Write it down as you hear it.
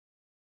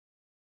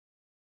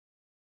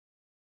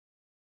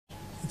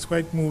It's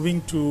quite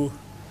moving to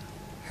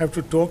have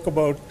to talk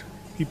about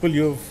people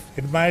you've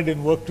admired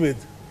and worked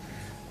with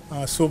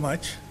so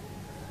much.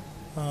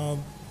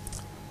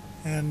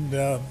 And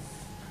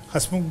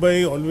Hasmukh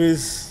Bhai,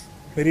 always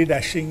very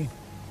dashing,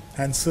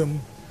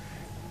 handsome,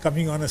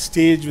 coming on a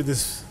stage with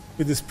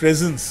his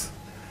presence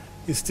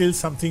is still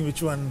something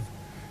which one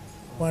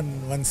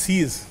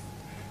sees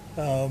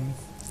all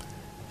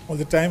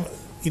the time.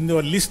 In the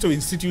list of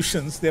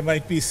institutions, there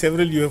might be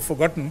several you have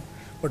forgotten,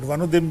 but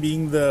one of them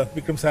being the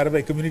Vikram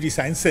Sarabhai Community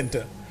Science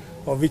Center,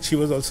 of which he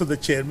was also the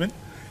chairman,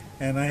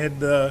 and I had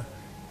the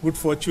good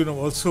fortune of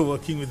also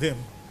working with him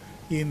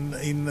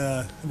in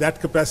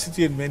that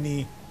capacity and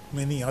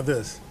many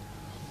others.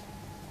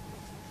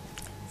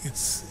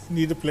 It's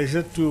indeed a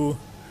pleasure and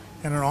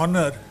an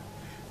honor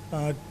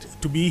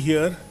to be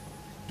here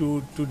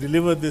to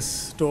deliver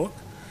this talk.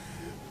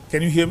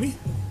 Can you hear me?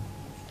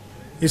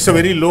 It's a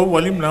very low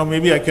volume now.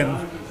 Maybe I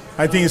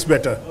think it's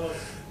better.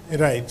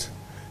 Right.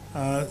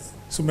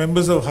 So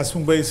members of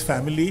Hasmukh Bhai's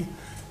family,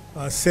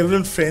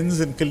 several friends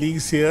and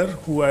colleagues here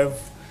who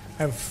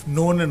I've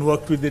known and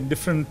worked with in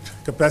different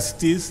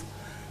capacities.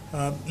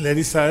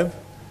 Larry Sahib,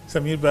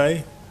 Samir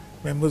Bhai,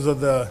 members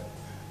of the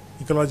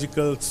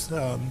Ecological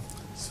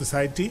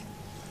Society,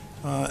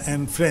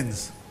 and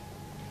friends.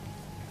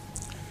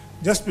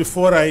 Just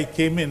before I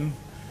came in,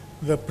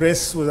 the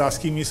press was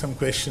asking me some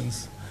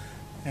questions,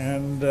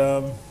 and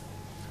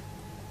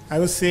I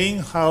was saying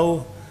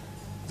how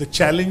the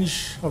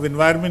challenge of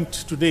environment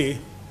today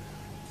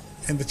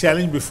and the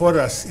challenge before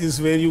us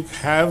is where you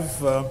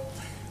have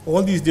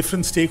all these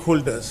different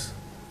stakeholders,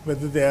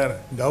 whether they are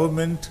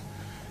government,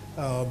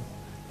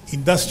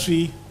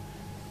 industry,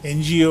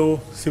 NGO,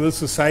 civil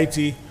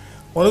society.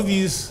 All of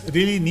these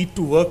really need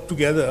to work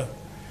together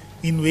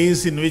in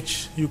ways in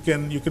which you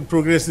can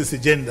progress this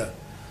agenda.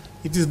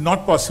 It is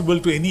not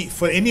possible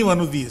for any one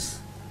of these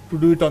to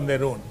do it on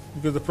their own,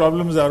 because the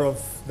problems are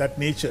of that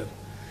nature.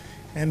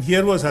 And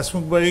here was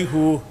Hasmukh Bhai,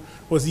 who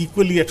was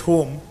equally at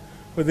home,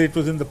 whether it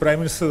was in the Prime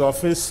Minister's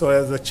office or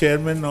as the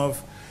chairman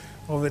of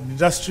an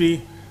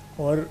industry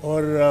or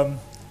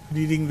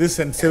leading this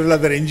and several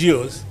other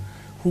NGOs,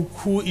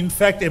 who in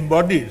fact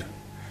embodied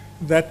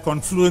that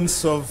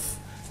confluence of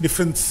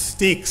different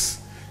stakes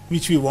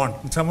which we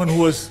want. And someone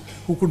who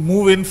could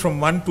move in from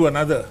one to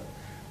another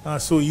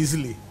so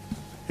easily.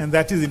 And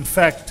that is in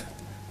fact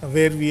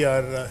where we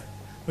are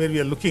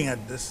looking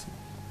at this.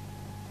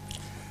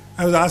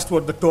 I was asked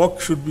what the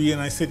talk should be,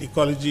 and I said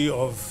ecology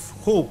of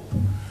hope.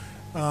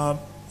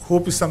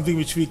 Hope is something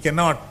which we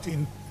cannot,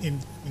 in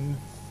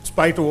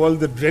spite of all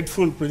the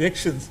dreadful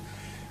projections,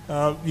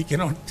 we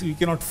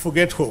cannot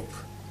forget hope.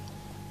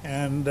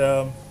 And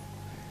I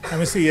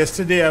must say,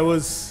 yesterday I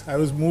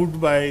was moved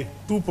by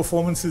two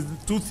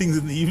things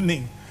in the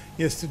evening.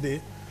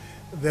 Yesterday,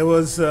 there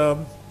was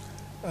a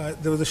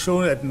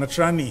show at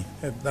Natrani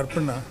at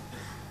Darpana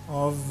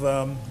of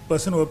a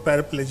person who was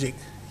paraplegic.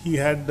 He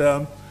had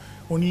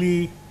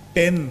only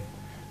 10,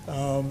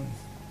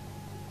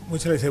 what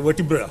shall I say,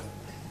 vertebrae,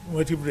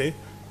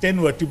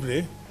 10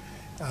 vertebrae,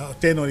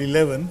 10 or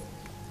 11.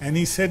 And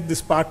he said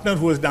this partner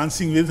who was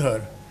dancing with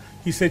her,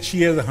 he said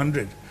she has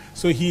 100.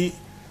 So he,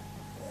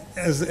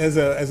 as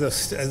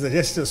a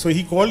gesture, so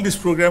he called this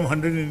program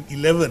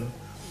 111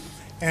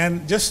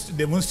 and just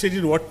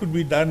demonstrated what could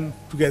be done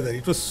together.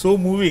 It was so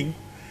moving,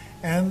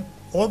 and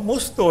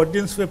most of the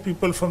audience were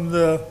people from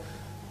the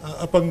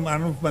Apang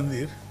Manav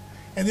Mandir,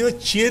 and they were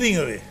cheering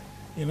away.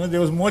 You know,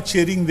 there was more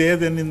cheering there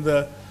than in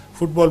the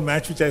football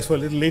match, which I saw a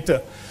little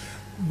later.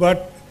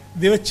 But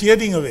they were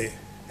cheering away,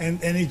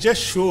 and it just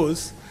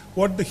shows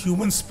what the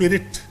human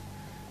spirit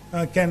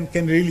can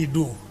really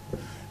do.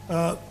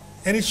 And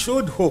it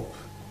showed hope.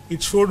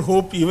 It showed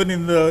hope even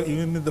in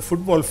the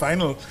football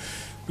final,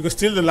 because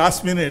till the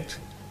last minute,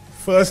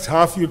 first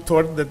half you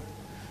thought that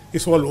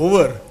it's all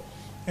over,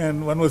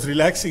 and one was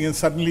relaxing, and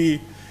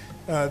suddenly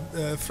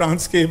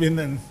France came in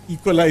and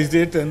equalized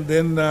it, and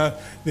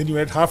then you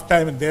had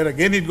half-time, and there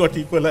again it got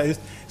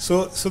equalized.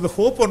 So the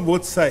hope on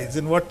both sides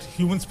and what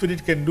human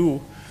spirit can do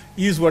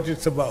is what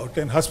it's about.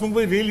 And Hasmukh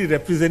Bhai really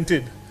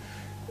represented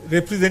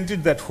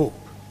that hope,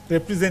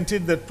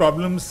 represented that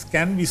problems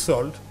can be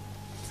solved,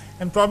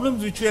 and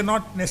problems which we are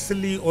not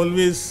necessarily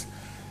always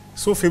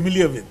so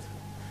familiar with.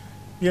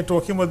 We are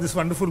talking about this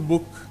wonderful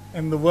book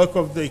and the work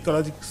of the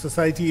Ecological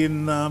Society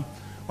on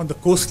the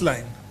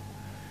coastline.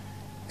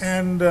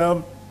 And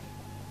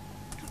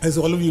as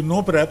all of you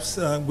know, perhaps,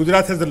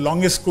 Gujarat has the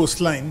longest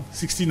coastline,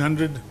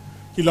 1,600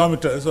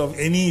 kilometers of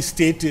any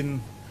state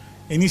in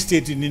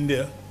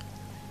India.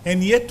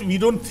 And yet we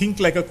don't think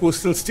like a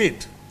coastal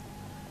state.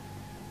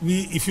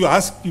 If you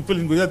ask people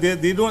in Gujarat,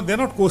 they're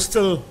not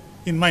coastal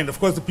in mind. Of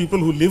course, the people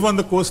who live on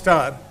the coast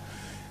are.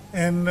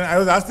 And I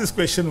was asked this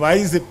question, why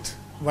is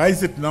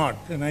it not?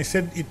 And I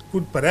said it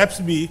could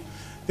perhaps be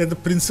that the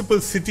principal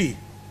city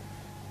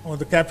or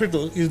the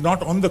capital is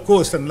not on the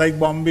coast, unlike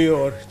Bombay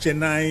or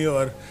Chennai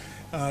or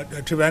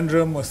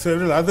Trivandrum or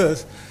several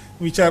others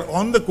which are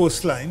on the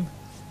coastline,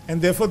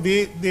 and therefore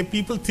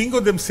people think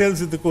of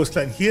themselves as the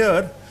coastline.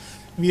 Here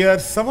we are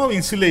somehow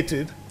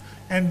insulated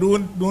and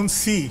don't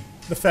see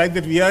the fact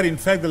that we are in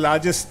fact the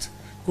largest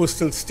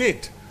coastal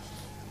state.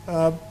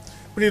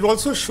 But it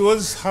also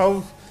shows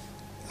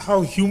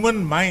how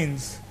human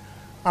minds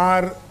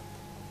are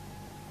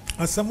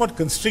somewhat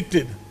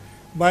constricted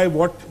by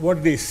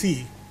what they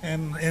see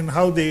and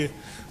how they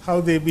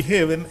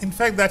behave. And in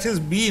fact, that has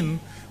been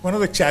one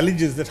of the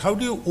challenges, that how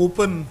do you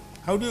open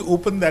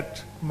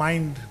that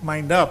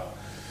mind up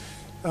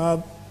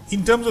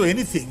in terms of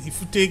anything. If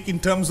you take in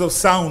terms of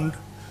sound,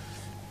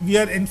 we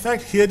are in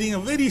fact hearing a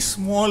very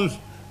small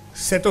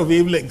set of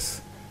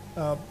wavelengths.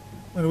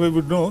 We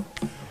would know.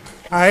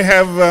 I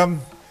have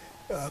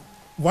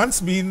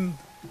once been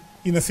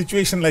in a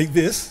situation like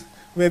this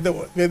where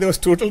there was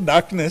total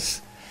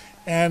darkness,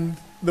 and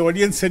the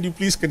audience said, "You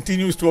please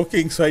continue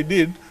talking." So I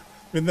did.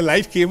 When the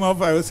light came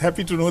up, I was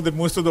happy to know that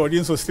most of the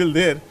audience was still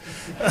there.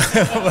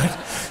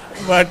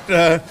 but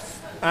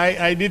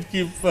I did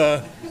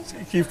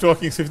keep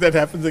talking. So if that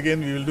happens again,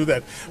 we will do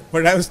that.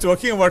 But I was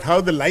talking about how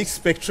the light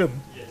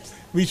spectrum,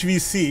 which we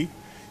see,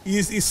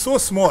 is so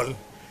small.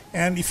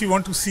 And if you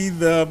want to see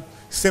the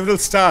several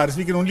stars,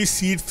 we can only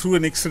see it through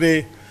an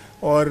X-ray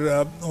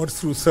or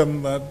through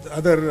some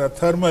other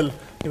thermal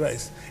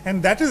device.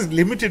 And that has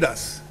limited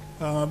us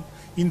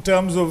in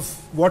terms of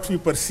what we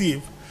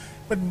perceive.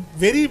 But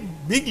very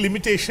big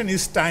limitation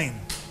is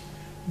time,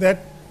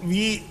 that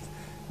we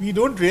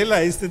don't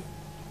realize that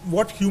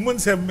what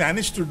humans have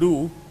managed to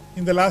do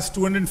in the last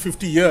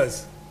 250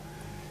 years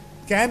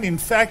can in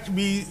fact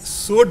be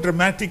so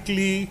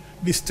dramatically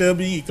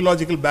disturbing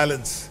ecological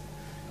balance.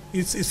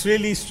 It's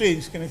really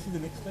strange. Can I see the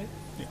next slide?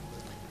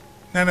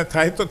 Yeah. No,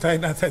 thai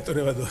to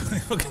reva do.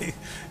 Okay,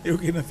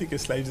 okay, nothing ke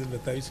slides is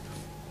bataish.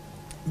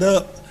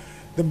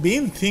 The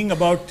main thing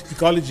about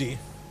ecology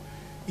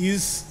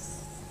is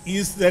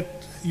that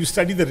you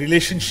study the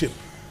relationship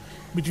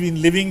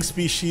between living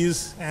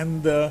species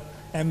and the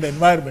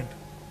environment.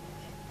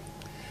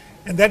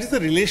 And that is the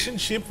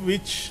relationship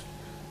which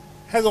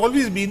has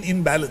always been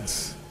in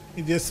balance.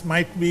 It just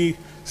might be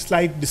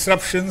slight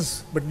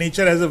disruptions, but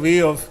nature has a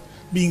way of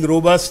being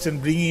robust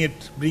and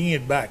bringing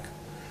it back.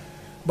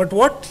 But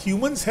what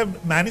humans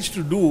have managed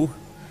to do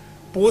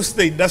post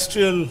the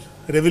Industrial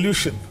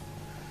Revolution,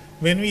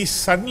 when we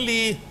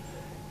suddenly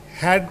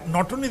had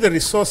not only the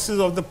resources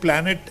of the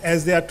planet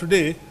as they are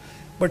today,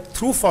 but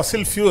through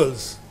fossil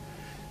fuels,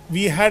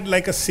 we had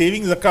like a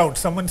savings account,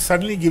 someone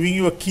suddenly giving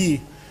you a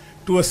key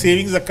to a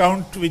savings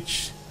account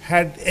which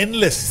had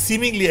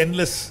seemingly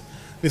endless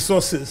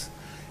resources,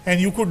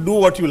 and you could do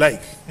what you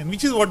like, and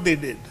which is what they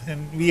did.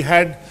 And we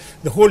had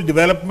the whole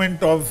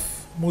development of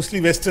mostly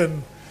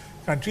Western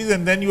countries,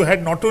 and then you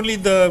had not only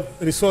the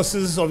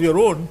resources of your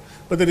own,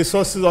 but the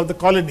resources of the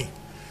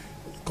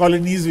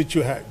colonies which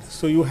you had.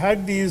 So you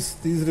had these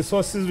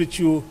resources which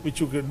you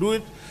could do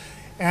it,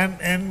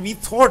 and we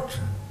thought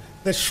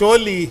that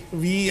surely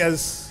we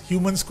as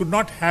humans could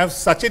not have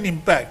such an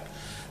impact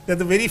that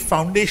the very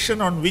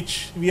foundation on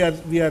which we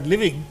are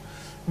living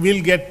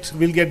will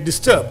get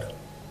disturbed.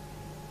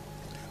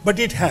 But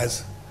it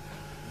has,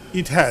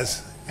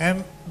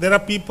 and there are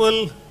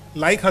people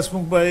like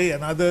Hasmukh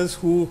and others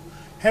who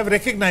have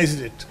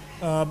recognized it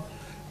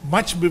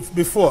much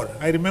before.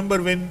 I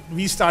remember when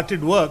we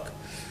started work,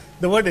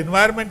 the word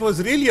environment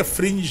was really a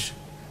fringe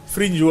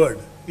word.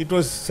 It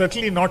was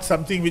certainly not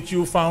something which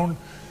you found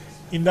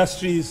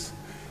industries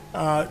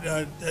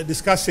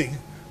discussing.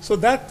 So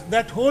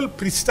that whole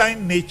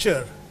pristine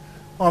nature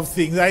of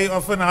things, I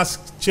often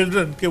ask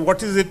children, okay,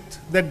 what is it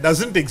that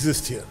doesn't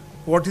exist here?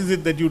 What is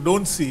it that you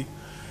don't see?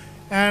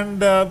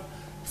 And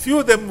few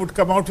of them would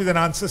come out with an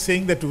answer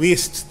saying that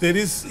waste. There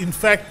is in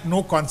fact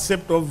no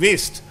concept of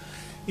waste.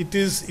 It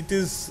is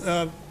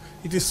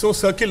so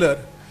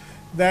circular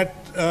that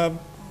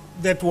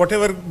that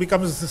whatever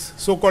becomes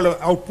so-called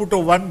output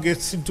of one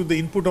gets into the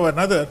input of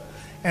another,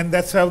 and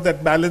that's how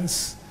that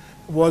balance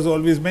was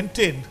always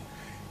maintained.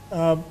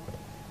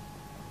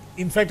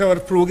 In fact, our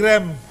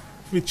program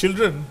with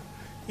children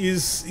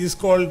is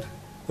called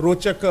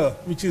Rochaka,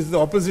 which is the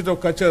opposite of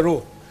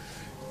Kacharo.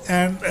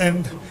 And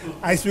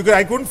because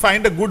I couldn't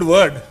find a good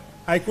word.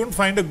 I couldn't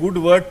find a good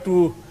word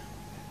to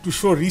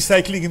show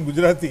recycling in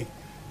Gujarati.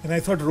 And I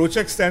thought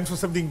Rochak stands for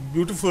something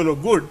beautiful or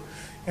good,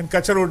 and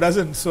Kacharo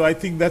doesn't. So I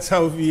think that's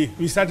how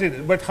we started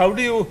it. But how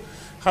do you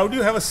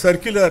have a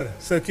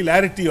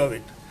circularity of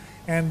it?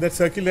 And that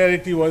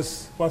circularity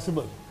was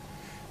possible.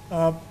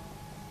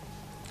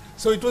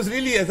 So it was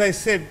really, as I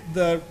said,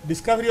 the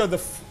discovery of the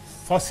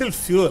fossil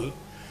fuel,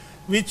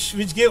 which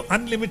gave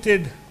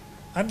unlimited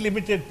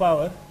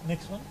power.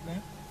 Next one.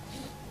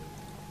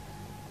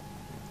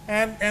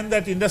 Yeah. And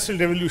that industrial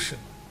revolution.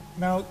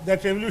 Now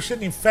that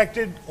revolution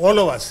impacted all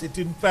of us. It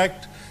in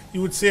fact,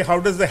 you would say, how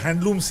does the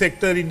handloom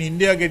sector in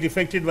India get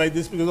affected by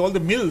this? Because all the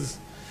mills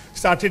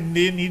started,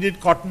 they needed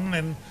cotton,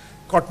 and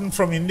cotton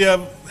from India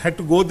had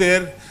to go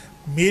there,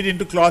 made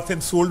into cloth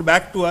and sold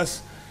back to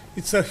us.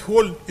 It's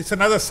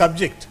another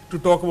subject to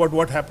talk about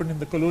what happened in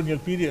the colonial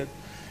period.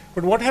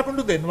 But what happened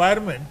to the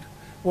environment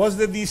was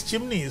that these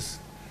chimneys,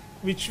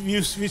 which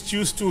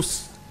used to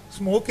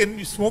smoke,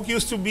 and smoke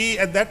used to be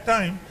at that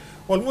time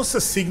almost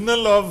a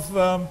signal of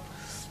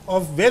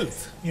of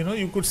wealth. You know,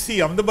 you could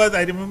see Ahmedabad,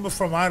 I remember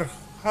from our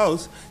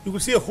house, you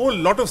could see a whole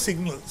lot of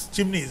signals,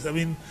 chimneys. I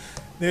mean,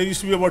 there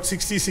used to be about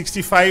 60,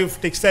 65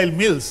 textile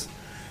mills,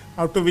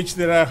 out of which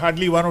there are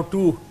hardly 1 or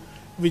 2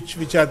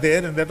 which are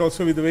there, and that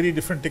also with a very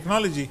different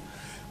technology.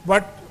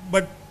 But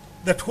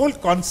that whole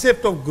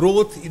concept of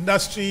growth,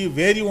 industry,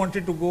 where you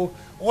wanted to go,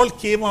 all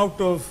came out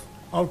of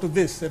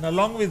this. And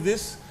along with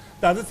this,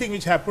 the other thing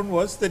which happened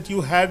was that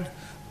you had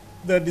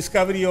the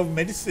discovery of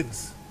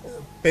medicines,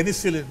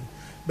 penicillin,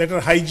 better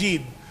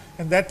hygiene,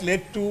 and that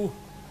led to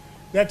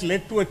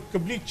a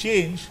complete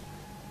change.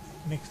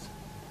 Next.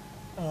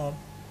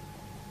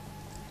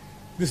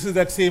 This is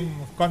that same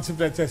concept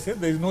as I said.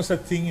 There is no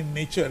such thing in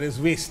nature as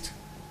waste.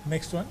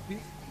 Next one,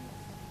 please.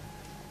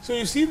 So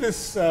you see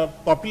this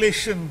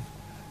population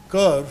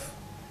curve.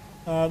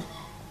 I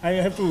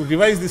have to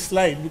revise this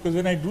slide because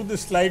when I do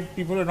this slide,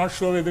 people are not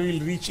sure whether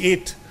we'll reach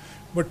 8.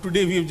 But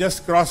today we have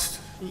just crossed,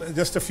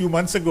 just a few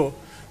months ago,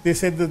 they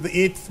said that the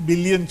 8th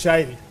billion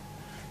child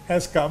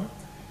has come.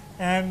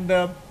 And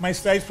my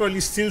slides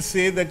probably still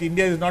say that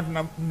India is not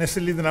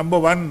necessarily the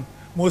 #1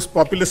 most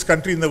populous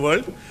country in the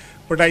world.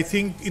 But I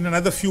think in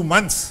another few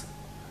months,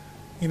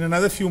 in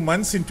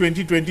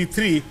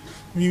 2023,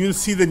 we will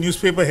see the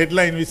newspaper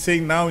headline which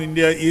saying now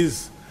India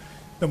is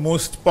the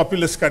most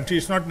populous country.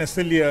 It's not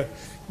necessarily a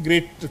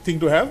great thing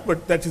to have,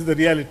 but that is the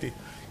reality.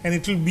 And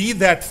it will be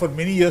that for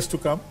many years to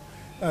come,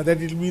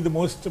 that it will be the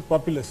most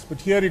populous.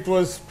 But here it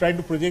was trying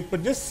to project,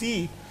 but just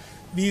see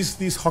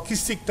these hockey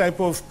stick type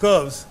of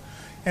curves.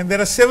 And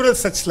there are several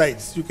such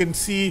slides. You can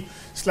see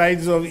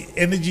slides of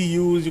energy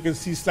use, you can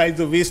see slides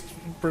of waste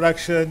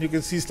production, you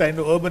can see slides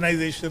of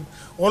urbanization.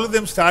 All of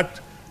them start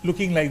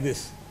looking like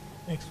this.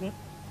 Next one.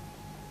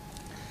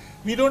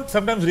 We don't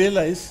sometimes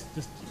realize,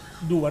 just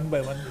do one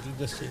by one, it will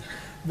just say,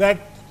 that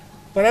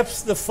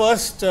perhaps the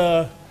first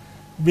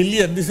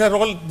billion, these are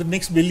all the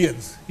next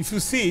billions. If you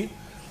see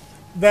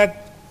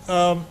that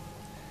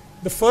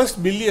the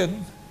first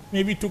billion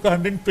maybe took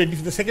 120,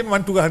 the second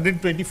one took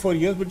 124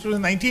 years, but it was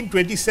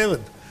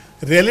 1927,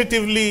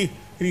 relatively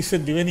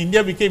recently. When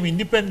India became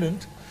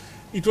independent,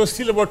 it was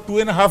still about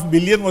 2.5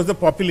 billion was the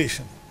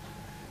population.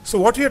 So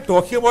what we are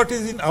talking about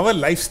is in our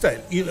lifestyle,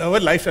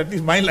 at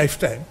least my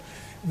lifetime,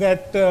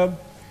 that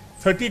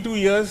 32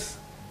 years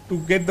to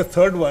get the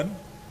third one,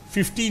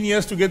 15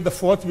 years to get the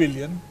 4th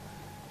billion,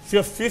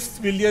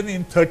 5th billion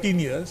in 13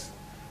 years,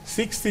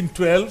 6th in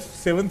 12,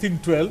 7th in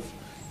 12,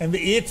 and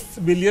the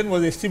 8th billion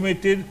was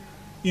estimated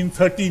in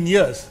 13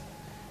 years,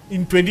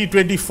 in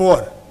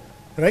 2024,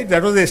 right?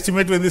 That was the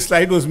estimate when this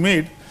slide was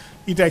made.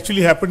 It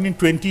actually happened in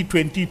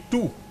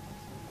 2022,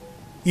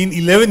 in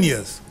 11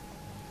 years.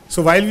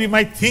 So while we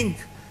might think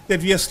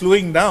that we are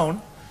slowing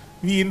down,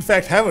 we in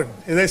fact haven't.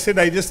 As I said,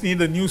 I just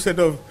need a new set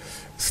of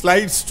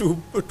slides to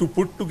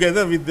put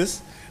together with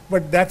this,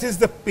 but that is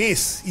the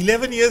pace.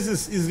 11 years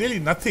is really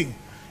nothing.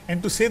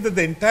 And to say that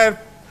the entire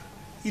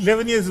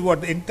 11 years is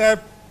what? The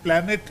entire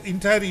planet,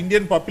 entire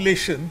Indian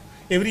population,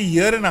 every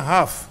year and a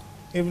half,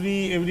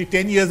 every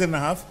 10 years and a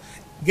half,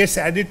 gets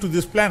added to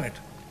this planet.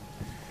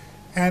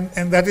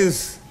 And that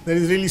is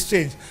really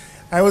strange.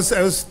 I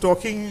was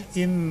talking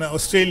in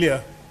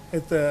Australia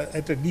at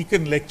a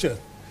deacon lecture,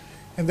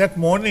 and that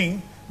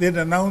morning they had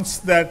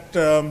announced that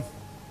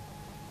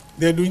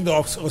they are doing the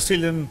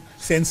Australian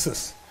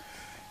census.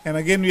 And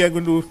again I'm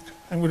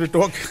going to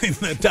talk in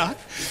the dark,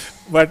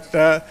 but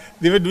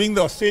they were doing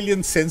the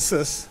Australian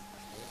census.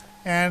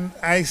 And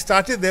I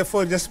started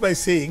therefore just by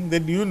saying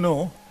that you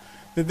know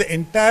that the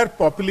entire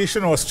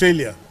population of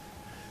Australia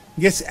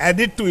gets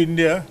added to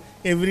India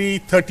every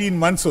 13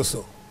 months or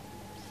so.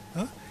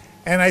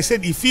 And I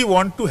said, if we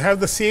want to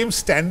have the same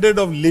standard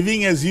of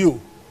living as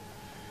you,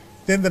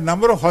 then the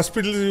number of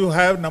hospitals you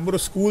have, number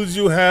of schools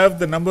you have,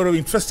 the number of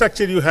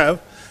infrastructure you have,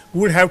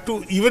 would have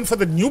to, even for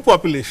the new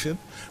population,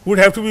 would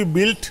have to be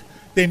built,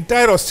 the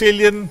entire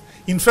Australian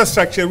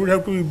infrastructure would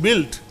have to be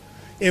built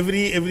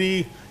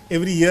every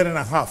year and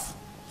a half.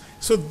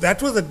 So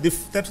that was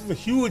a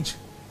huge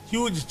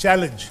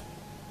challenge.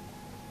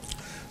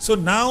 So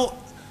now,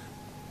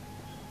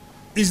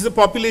 is the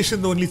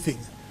population the only thing?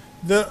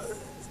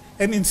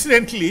 And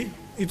incidentally,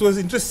 it was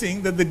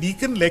interesting that the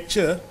deacon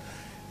lecture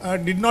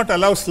did not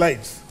allow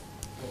slides.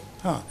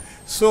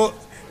 So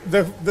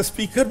the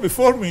speaker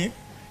before me,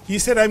 he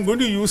said, I'm going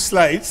to use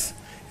slides,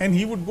 and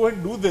he would go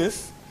and do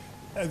this.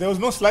 There was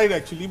no slide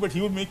actually, but he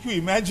would make you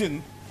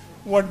imagine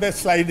what that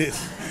slide is.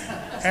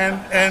 And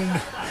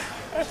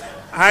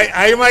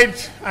I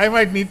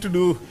might need to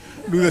do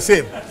the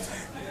same.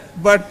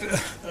 But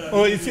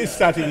oh, it's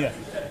starting here.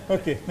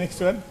 Okay, next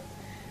one.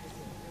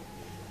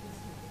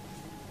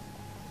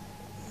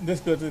 Let's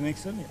go to the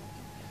next one.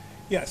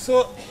 Yeah.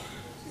 So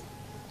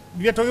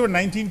we are talking about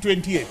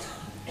 1928.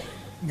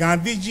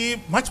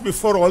 Gandhiji, much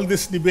before all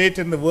this debate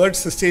and the word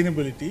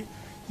sustainability,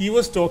 he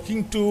was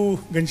talking to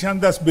Ghanshyam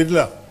Das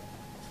Birla.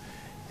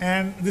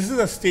 And this is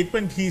a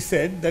statement he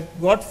said that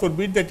God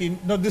forbid that,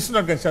 no, this is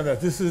not Ghanshyam Das,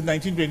 this is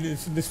 1920,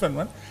 this is this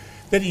one,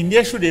 that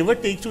India should ever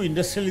take to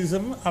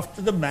industrialism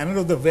after the manner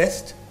of the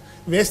West.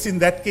 West in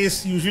that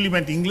case usually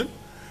meant England.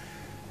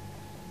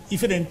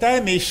 if an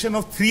entire nation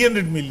of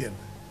 300 million,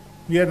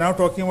 we are now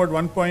talking about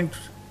 1 point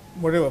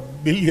whatever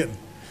billion,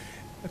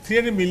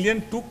 300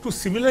 million took to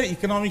similar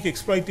economic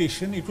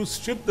exploitation, it would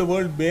strip the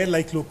world bare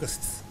like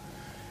locusts.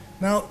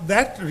 Now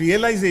that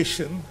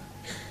realization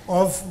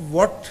of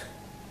what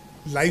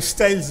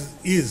lifestyles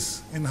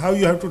is and how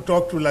you have to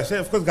talk to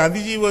lifestyle. Of course,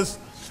 Gandhiji was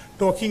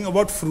talking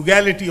about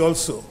frugality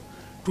also.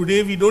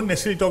 Today we don't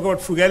necessarily talk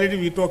about frugality,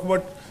 we talk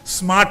about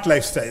smart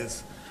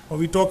lifestyles, or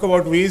we talk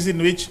about ways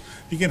in which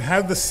we can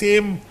have the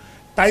same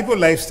type of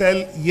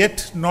lifestyle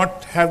yet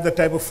not have the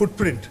type of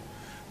footprint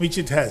which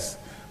it has.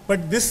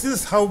 But this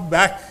is how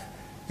back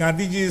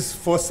Gandhiji's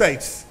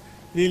foresights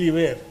really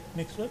were.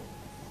 Next one.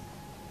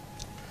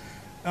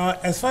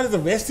 As far as the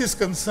West is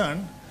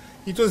concerned,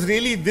 it was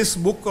really this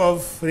book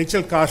of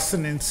Rachel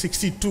Carson in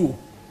 '62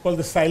 called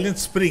The Silent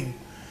Spring,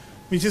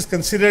 which is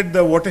considered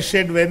the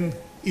watershed when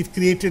it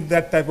created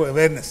that type of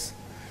awareness.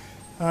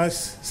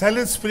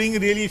 Silent Spring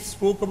really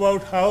spoke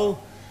about how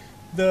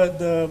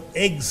the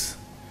eggs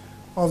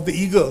of the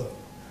eagle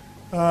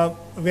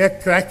were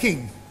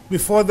cracking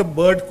before the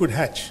bird could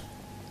hatch.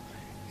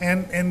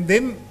 And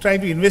then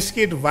trying to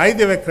investigate why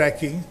they were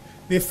cracking,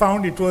 they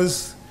found it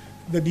was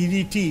the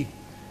DDT,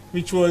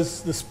 which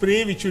was the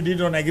spray which you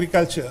did on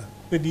agriculture.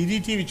 The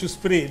DDT which you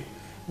sprayed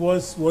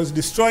was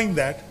destroying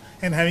that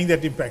and having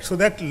that impact. So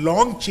that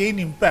long chain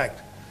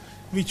impact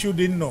which you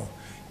didn't know.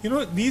 You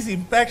know, these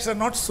impacts are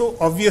not so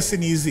obvious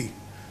and easy.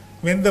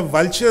 When the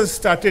vultures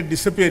started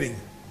disappearing,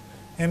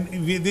 and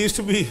there used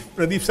to be,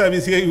 Pradeep Sahib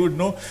is here, you would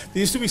know,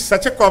 there used to be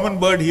such a common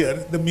bird here.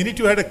 The minute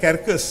you had a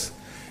carcass,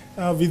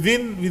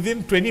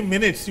 within 20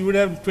 minutes you would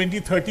have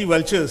 20, 30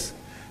 vultures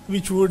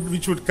which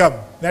would come.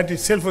 That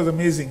itself was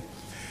amazing.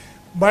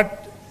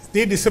 But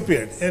they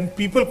disappeared and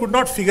people could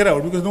not figure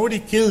out, because nobody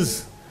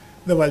kills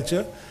the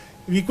vulture,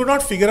 we could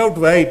not figure out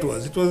why it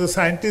was. It was a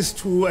scientist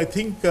who, I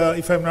think,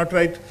 if I'm not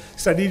right,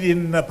 studied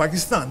in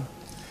Pakistan,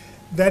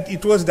 that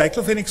it was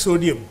diclofenac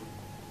sodium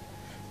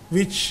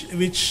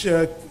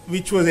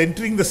which was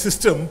entering the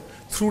system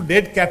through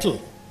dead cattle.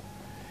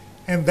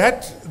 And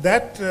that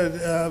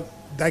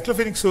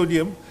diclofenac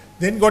sodium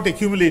then got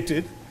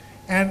accumulated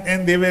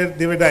and they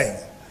were dying.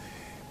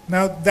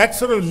 Now that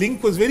sort of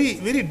link was very,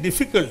 very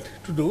difficult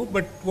to do,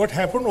 but what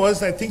happened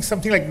was, I think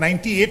something like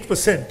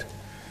 98%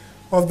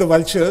 of the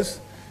vultures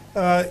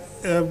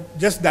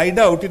just died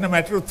out in a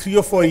matter of 3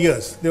 or 4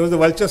 years. There was a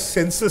vulture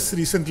census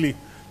recently,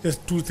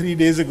 just 2-3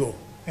 days ago,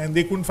 and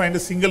they couldn't find a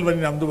single one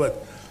in Ahmedabad.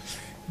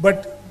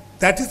 But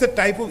that is the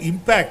type of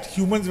impact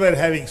humans were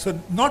having. So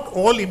not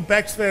all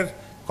impacts were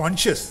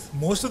conscious.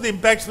 Most of the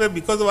impacts were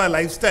because of our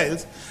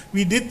lifestyles.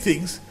 We did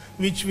things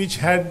which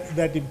had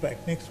that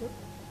impact. Next one.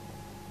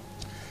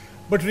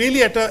 But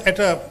really at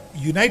a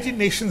United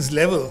Nations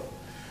level,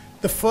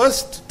 the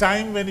first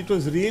time when it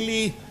was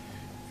really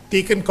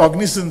taken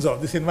cognizance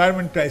of this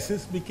environment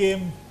crisis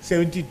became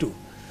 '72.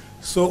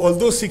 So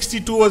although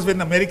 '62 was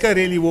when America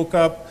really woke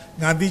up,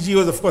 Gandhiji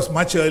was of course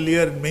much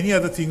earlier and many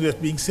other things were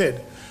being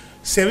said.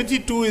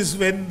 '72 is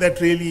when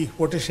that really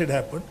watershed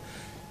happened.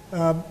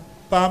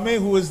 Palme,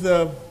 who was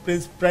the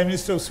Prime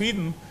Minister of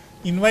Sweden,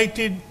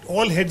 invited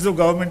all heads of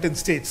government and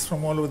states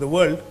from all over the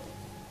world.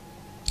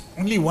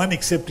 Only one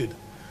accepted,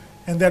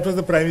 and that was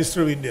the Prime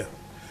Minister of India.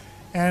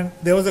 And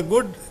there was a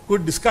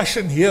good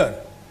discussion here.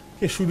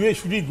 Okay,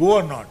 should we go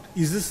or not?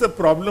 Is this a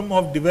problem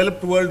of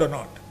developed world or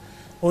not?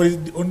 Or is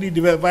it only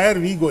developed? Why are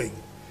we going?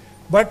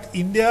 But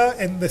India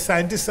and the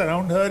scientists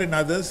around her and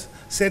others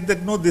said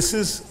that no, this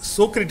is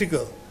so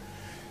critical.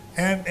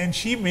 And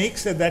she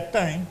makes at that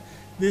time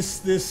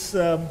this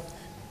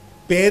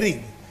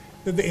pairing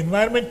that the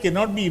environment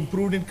cannot be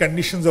improved in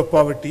conditions of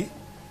poverty,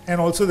 and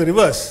also the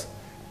reverse,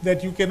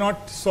 that you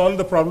cannot solve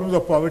the problems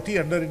of poverty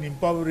under an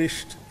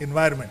impoverished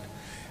environment.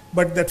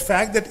 But that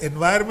fact that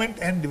environment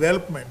and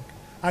development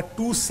are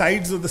two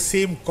sides of the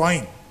same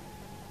coin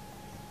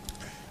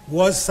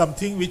was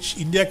something which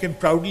India can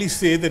proudly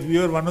say that we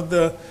were one of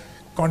the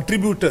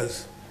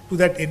contributors to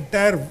that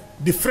entire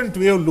different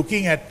way of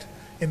looking at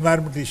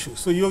environmental issues.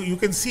 So you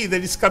can see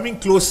that it's coming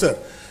closer.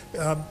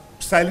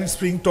 Silent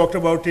Spring talked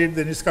about it,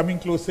 then it's coming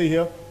closer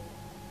here.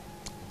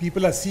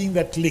 People are seeing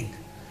that link.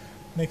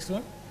 Next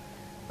one.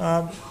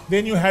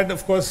 Then you had,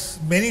 of course,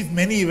 many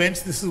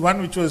events. This is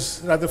one which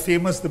was rather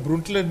famous, the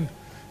Brundtland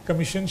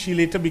Commission. She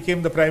later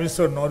became the Prime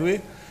Minister of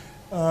Norway.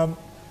 The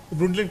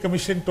Brundtland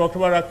Commission talked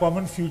about our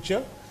common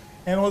future,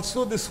 and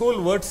also this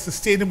whole word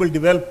sustainable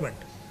development.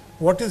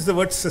 What is the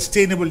word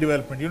sustainable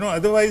development? You know,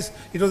 otherwise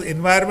it was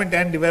environment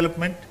and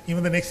development.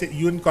 Even the next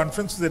UN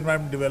conference was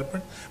environment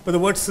development. But the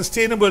word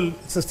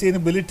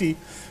sustainability,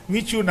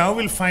 which you now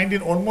will find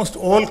in almost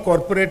all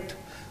corporate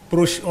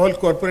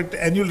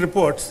annual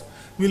reports,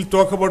 will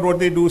talk about what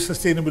they do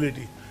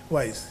sustainability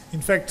wise.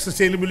 In fact,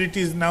 sustainability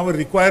is now a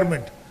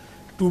requirement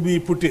to be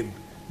put in.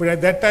 But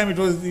at that time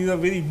these are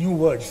very new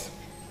words.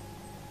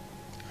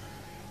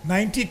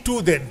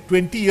 92 then,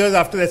 20 years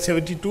after that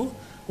 72,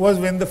 was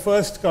when the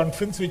first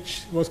conference,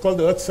 which was called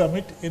the Earth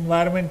Summit,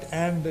 Environment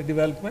and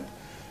Development.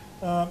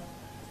 And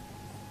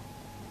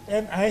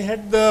I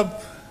had the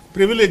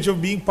privilege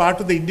of being part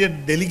of the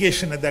Indian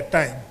delegation at that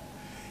time.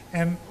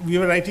 and we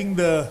were writing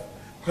the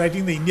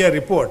India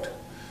report.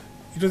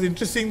 It was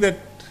interesting that,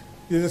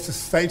 this is a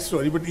side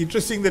story, but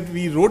interesting that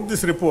we wrote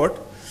this report,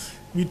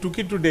 we took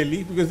it to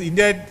Delhi, because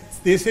India,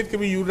 they said,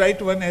 "Can you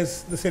write one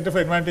as the Center for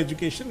Environmental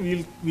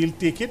Education, we'll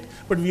take it,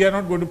 but we are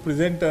not going to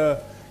present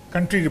a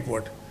country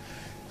report."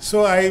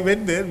 So I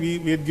went there, we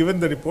had given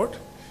the report.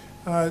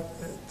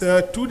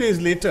 2 days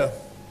later,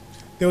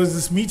 there was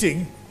this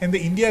meeting, and the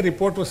India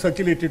report was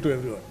circulated to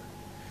everyone.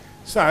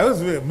 So I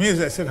was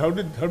amazed. I said, how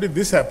did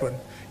this happen?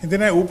 And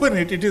then I opened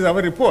it, it is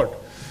our report.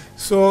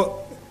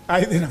 So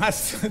I then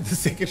asked the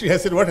secretary, I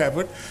said, what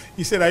happened?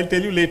 He said, I'll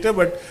tell you later,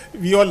 but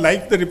we all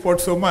liked the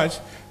report so much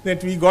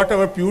that we got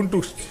our peon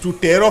to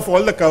tear off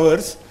all the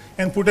covers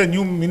and put a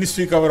new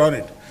ministry cover on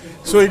it.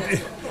 So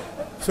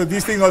so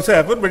these things also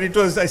happened, but it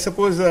was, I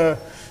suppose, a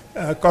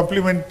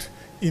compliment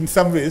in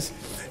some ways.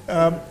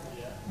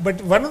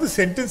 But one of the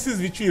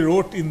sentences which we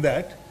wrote in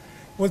that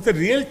was, the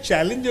real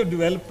challenge of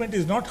development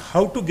is not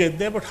how to get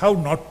there, but how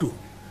not to.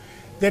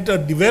 That a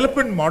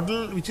development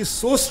model which is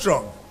so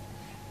strong,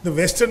 the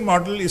Western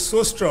model is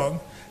so strong,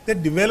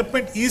 that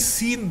development is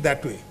seen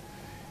that way.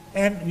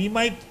 And we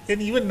might,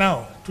 and even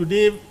now,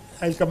 today,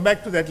 I'll come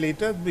back to that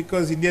later,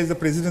 because India is the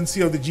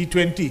presidency of the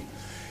G20,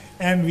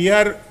 and we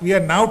are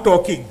now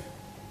talking,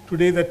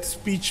 today that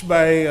speech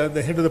by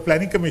the head of the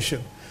Planning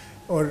Commission,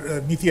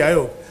 or Niti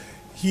Aayog,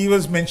 he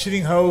was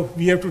mentioning how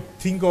we have to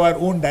think of our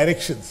own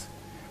directions.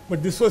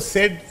 But this was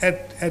said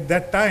at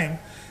that time,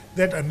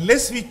 that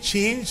unless we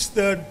change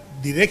the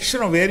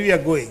direction of where we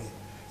are going,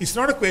 it's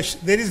not a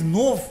question, there is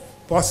no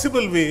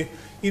possible way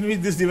in which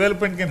this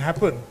development can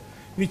happen,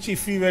 which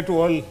if we were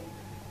to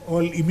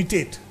all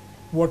imitate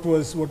what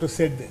was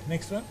said there.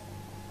 Next one.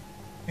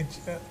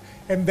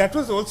 And that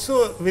was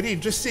also a very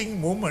interesting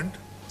moment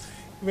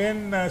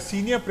when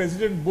senior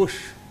President Bush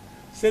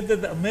said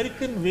that the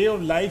American way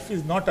of life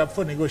is not up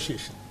for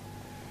negotiation.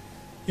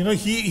 You know,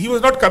 he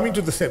was not coming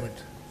to the summit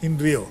in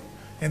Rio,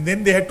 and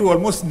then they had to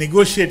almost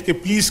negotiate, okay,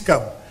 please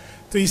come.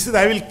 So he said,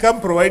 I will come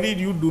provided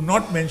you do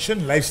not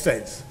mention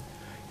lifestyles.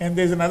 And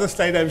there's another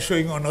slide I'm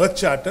showing on Earth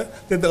Charter,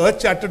 that the Earth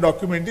Charter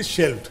document is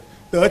shelved.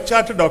 The Earth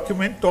Charter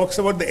document talks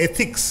about the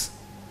ethics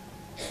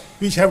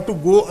which have to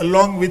go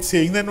along with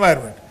saving the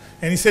environment.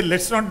 And he said,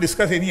 let's not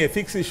discuss any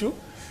ethics issue.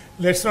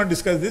 Let's not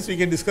discuss this. We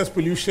can discuss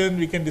pollution,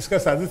 we can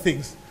discuss other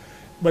things.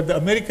 But the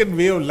American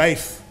way of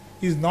life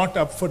is not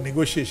up for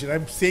negotiation.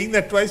 I'm saying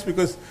that twice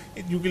because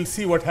you will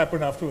see what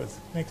happened afterwards.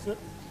 Next one.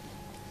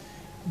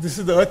 This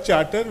is the Earth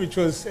Charter, which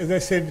was, as I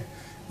said,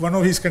 one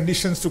of his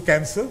conditions to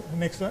cancel.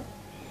 Next one.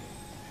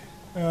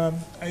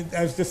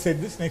 I've just said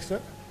this. Next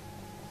one.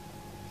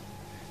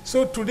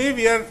 So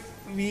today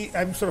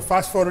I'm sort of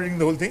fast forwarding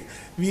the whole thing.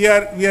 We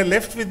are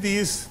left with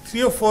these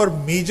 3 or 4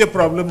 major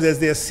problems as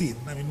they are seen.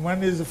 I mean,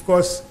 one is, of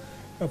course,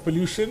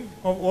 pollution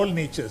of all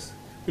natures.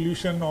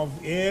 Pollution of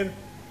air,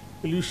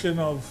 pollution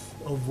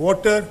of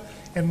water,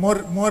 and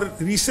more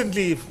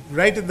recently,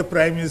 right at the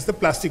prime, is the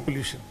plastic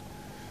pollution.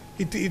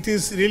 It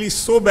is really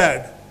so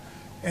bad.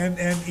 And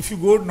if you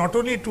go not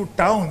only to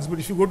towns, but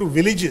if you go to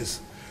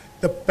villages,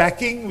 the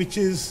packing which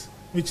is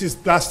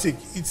plastic,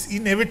 it's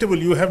inevitable.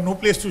 You have no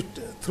place to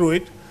throw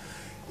it.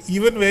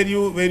 Even where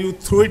you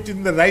throw it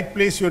in the right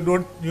place, you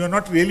are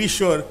not really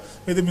sure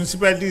whether the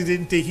municipality is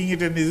in taking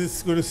it and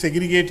is it going to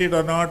segregate it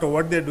or not, or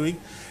what they're doing.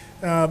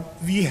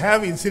 We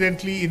have,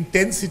 incidentally, in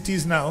 10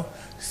 cities now,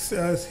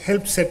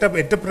 helped set up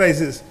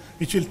enterprises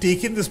which will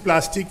take in this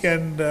plastic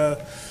and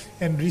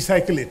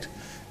recycle it.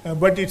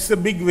 But it's a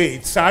big way.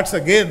 It starts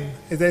again,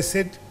 as I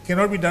said,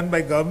 cannot be done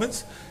by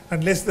governments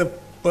unless the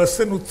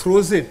person who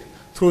throws it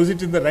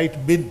in the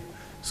right bin.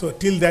 So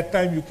till that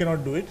time, you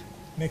cannot do it.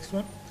 Next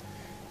one.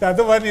 The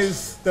other one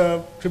is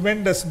the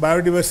tremendous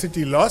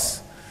biodiversity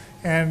loss.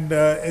 And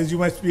as you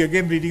must be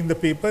again reading the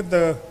paper,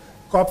 the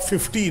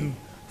COP15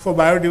 for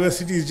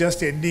biodiversity is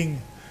just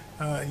ending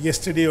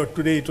yesterday or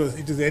today.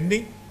 It is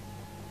ending.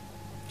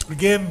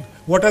 Again,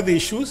 what are the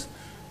issues?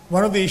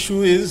 One of the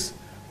issues is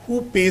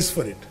who pays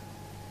for it?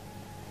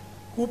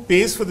 Who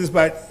pays for this?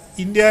 But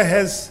India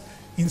has,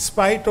 in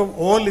spite of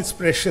all its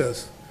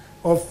pressures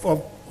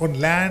on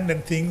land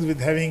and things, with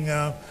having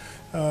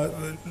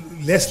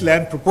less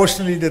land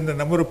proportionally than the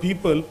number of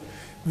people,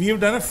 we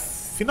have done a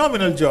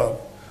phenomenal job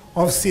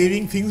of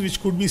saving things which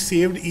could be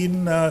saved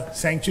in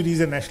sanctuaries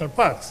and national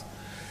parks.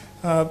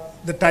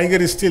 The tiger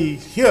is still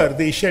here,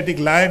 the Asiatic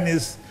lion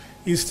is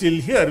still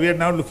here. We are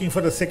now looking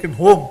for a second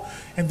home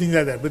and things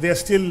like that, but they are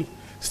still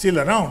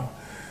around.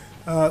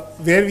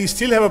 Where we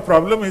still have a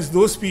problem is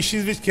those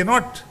species which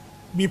cannot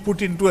be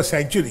put into a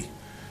sanctuary.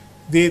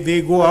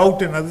 They go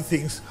out and other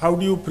things. How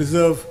do you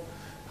preserve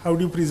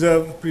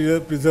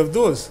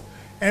those?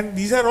 And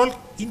these are all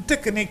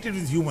interconnected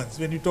with humans.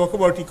 When you talk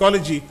about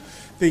ecology,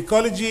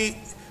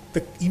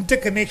 the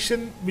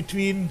interconnection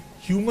between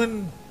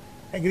human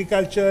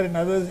agriculture and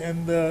others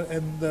and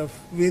the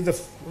way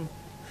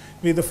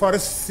the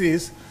forest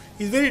is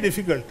very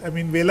difficult. I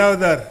mean,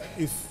 Vadodara,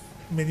 if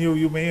many of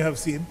you may have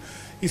seen,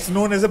 it's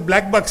known as a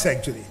black buck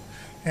sanctuary,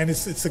 and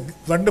it's a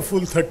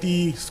wonderful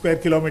 35 square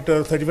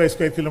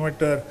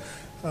kilometer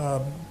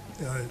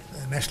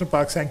national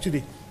park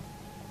sanctuary.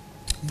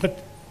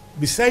 But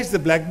besides the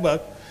black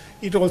buck,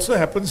 it also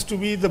happens to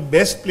be the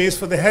best place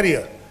for the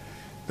harrier.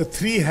 The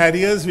 3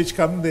 harriers which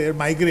come there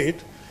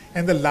migrate,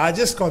 and the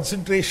largest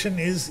concentration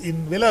is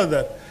in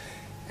Vadodara.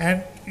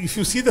 And if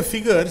you see the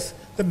figures,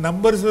 the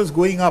numbers was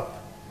going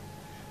up.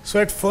 So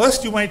at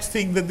first you might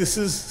think that this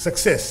is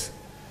success.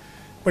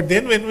 But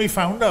then when we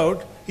found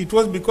out, it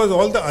was because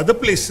all the other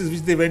places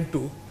which they went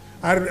to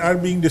are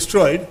being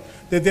destroyed,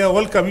 that they are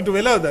all coming to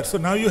Vadodara. So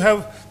now you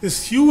have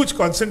this huge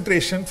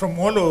concentration from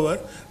all over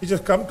which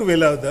have come to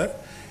Vadodara,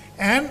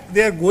 and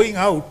they are going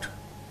out,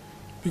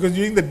 because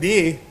during the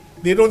day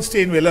they don't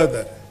stay in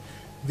Vadodara.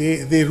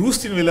 They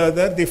roost in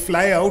Vadodara, they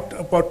fly out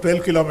about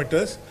 12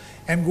 kilometers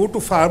and go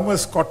to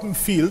farmers' cotton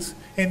fields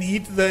and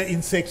eat the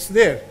insects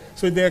there.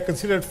 So they are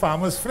considered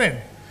farmers' friend.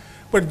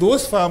 But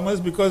those farmers,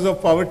 because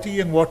of poverty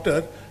and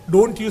water,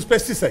 don't use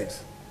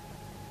pesticides.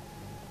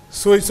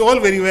 So it's all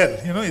very well,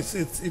 you know,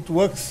 it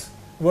works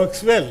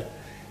well.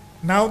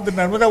 Now the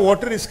Narmada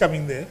water is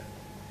coming there,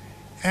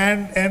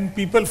 and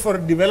people for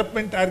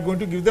development are going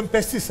to give them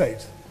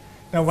pesticides.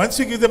 Now once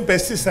you give them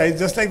pesticides,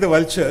 just like the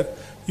vulture,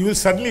 you will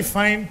suddenly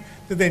find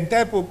that the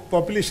entire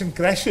population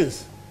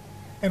crashes.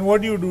 And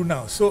what do you do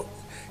now? So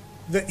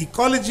the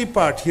ecology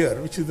part here,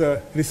 which is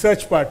the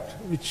research part,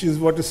 which is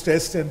what is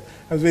stressed, and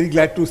I was very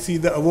glad to see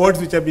the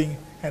awards which are being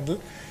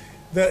handled.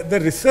 The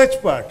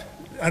research part,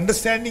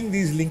 understanding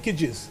these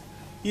linkages,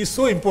 is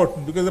so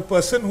important, because the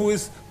person who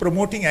is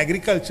promoting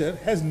agriculture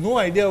has no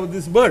idea of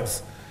these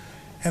birds.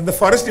 And the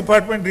forest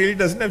department really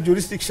doesn't have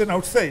jurisdiction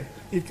outside.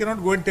 It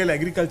cannot go and tell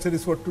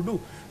agriculturists what to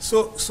do.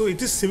 So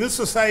it is civil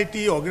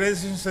society,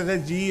 organizations such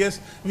as GES,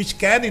 which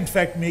can in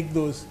fact make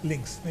those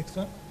links. Next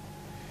one.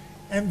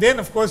 And then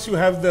of course you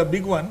have the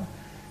big one,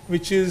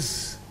 which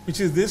is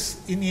this.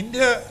 In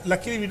India,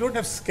 luckily we don't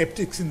have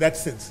skeptics in that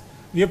sense.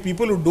 We have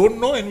people who don't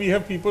know, and we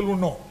have people who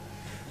know.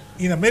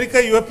 In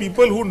America you have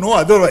people who know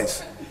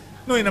otherwise.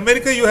 No, in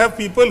America you have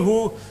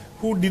people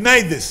who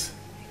deny this.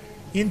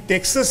 In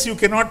Texas you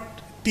cannot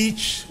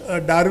teach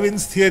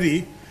Darwin's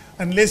theory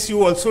unless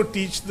you also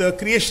teach the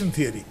creation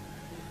theory.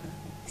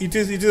 It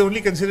is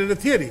only considered a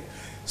theory.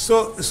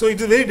 So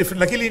it is very different.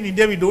 Luckily in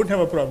India we don't have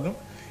a problem.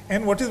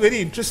 And what is very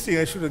interesting,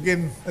 I should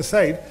again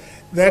aside,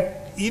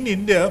 that in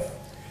India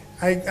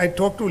I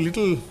talk to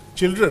little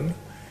children,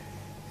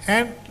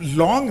 and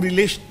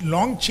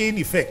long chain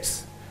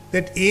effects,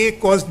 that A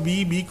caused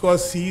B, B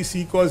caused C,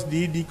 C caused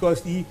D, D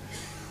caused E,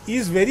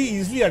 is very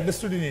easily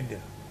understood in India.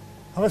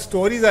 Our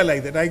stories are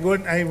like that.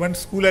 One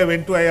school I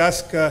went to, I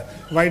asked,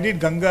 why did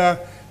Ganga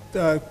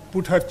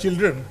put her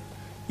children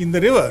in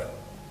the river?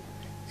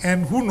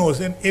 And who knows?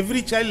 And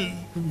every child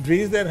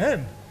raised their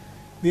hand.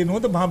 They know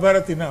the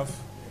Mahabharata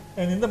enough.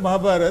 And in the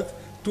Mahabharata,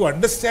 to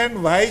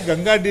understand why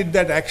Ganga did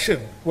that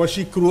action, was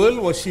she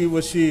cruel? Was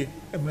she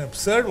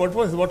absurd? What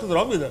was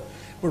wrong with her?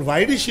 But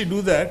why did she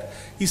do that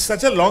is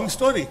such a long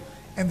story.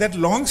 And that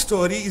long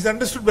story is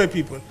understood by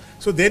people.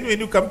 So then when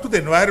you come to the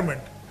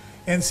environment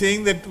and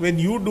saying that when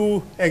you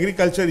do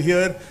agriculture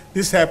here,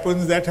 this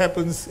happens, that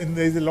happens, and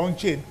there is a long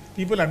chain,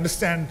 people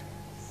understand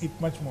it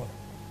much more.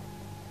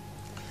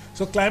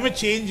 So climate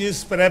change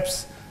is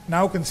perhaps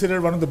now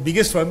considered one of the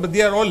biggest ones, but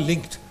they are all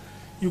linked.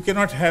 You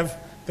cannot have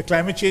the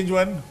climate change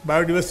one,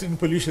 biodiversity and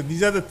pollution.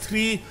 These are the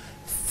 3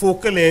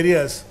 focal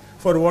areas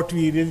for what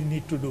we really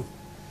need to do.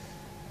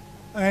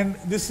 And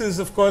this is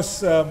of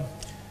course a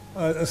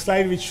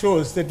slide which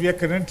shows that we are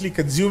currently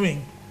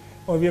consuming,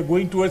 or we are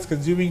going towards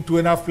consuming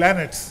 2.5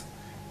 planets,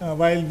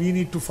 while we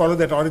need to follow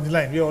that orange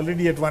line. We are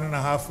already at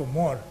 1.5 or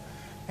more,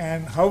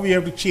 and how we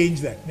have to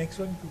change that. Next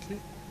one quickly.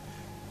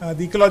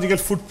 The ecological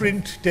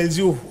footprint tells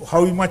you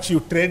how much you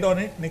tread on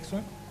it. Next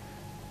one.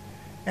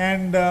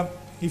 And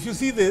if you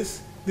see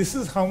this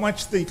is how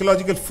much the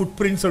ecological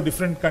footprints of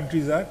different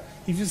countries are.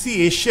 If you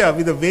see Asia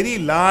with a very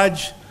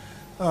large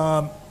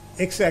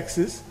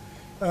x-axis,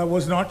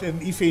 was not,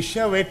 and if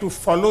Asia were to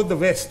follow the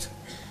West,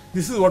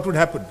 this is what would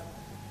happen.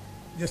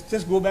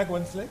 Just go back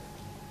one slide.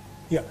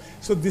 Yeah.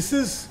 So this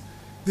is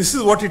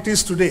what it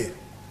is today.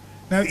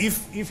 Now,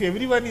 if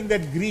everyone in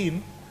that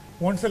green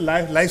wants a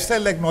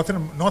lifestyle like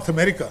North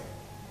America,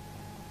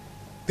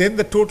 then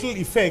the total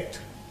effect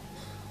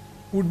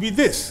would be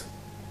this,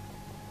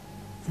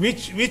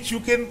 which you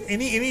can,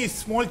 any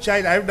small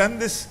child, I have done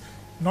this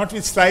not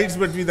with slides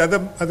but with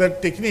other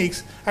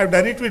techniques. I have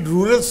done it with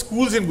rural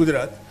schools in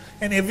Gujarat,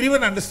 and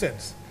everyone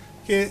understands.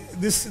 Okay,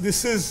 this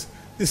is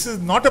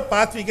not a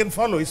path we can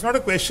follow. It's not a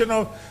question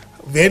of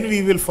when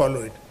we will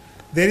follow it.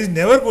 There is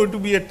never going to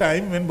be a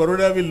time when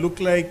Baroda will look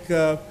like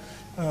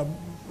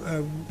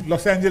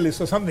Los Angeles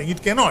or something.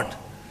 It cannot,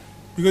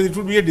 because it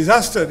would be a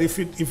disaster if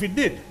it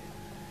did.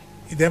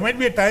 There might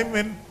be a time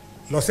when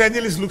Los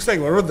Angeles looks like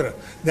Vadodara.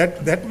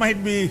 That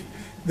might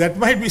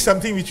be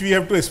something which we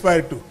have to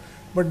aspire to,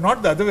 but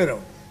not the other way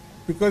around,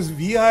 because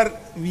we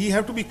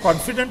have to be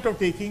confident of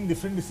taking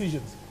different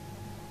decisions.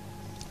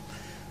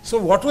 So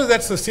what was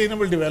that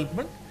sustainable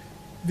development?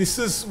 This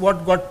is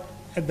what got,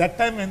 at that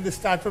time when they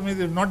started from, they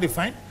were not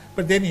defined,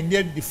 but then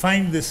India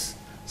defined this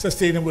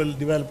sustainable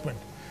development.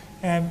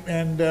 And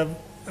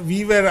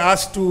we were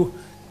asked to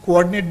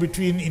coordinate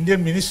between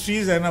Indian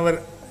ministries and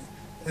our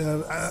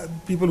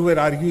people who were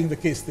arguing the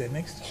case there.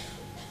 Next.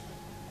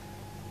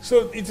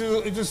 So it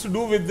was to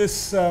do with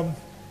this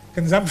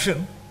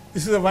consumption.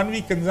 This is a 1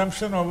 week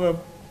consumption of a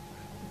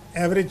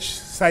average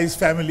size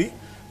family.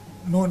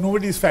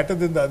 Nobody is fatter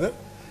than the other,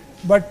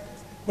 but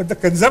the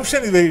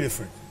consumption is very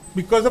different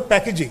because of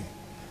packaging.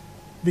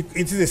 It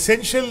is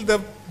essential,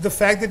 the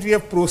fact that we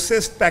have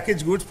processed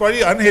packaged goods,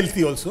 probably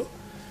unhealthy also.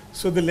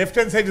 So the left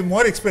hand side is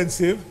more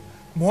expensive,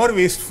 more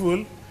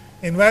wasteful,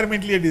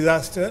 environmentally a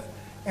disaster,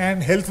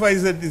 and health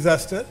wise a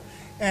disaster,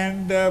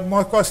 and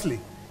more costly.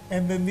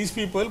 And then these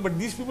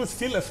people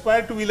still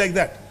aspire to be like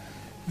that.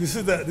 This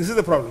is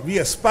the problem. We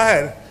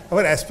aspire,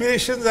 our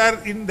aspirations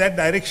are in that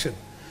direction,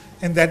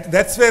 and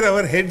that's where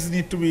our heads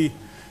need to be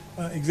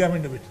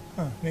examined a bit.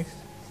 Next.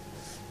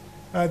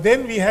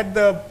 Then we had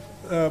the,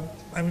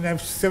 I mean, I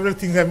have several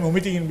things I'm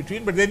omitting in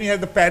between, but then we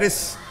had the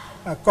Paris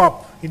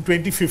COP in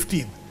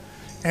 2015.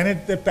 And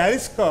at the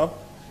Paris COP,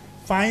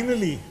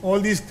 finally, all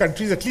these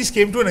countries at least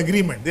came to an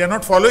agreement. They are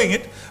not following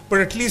it, but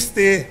at least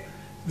they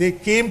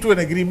came to an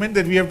agreement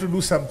that we have to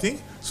do something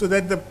so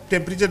that the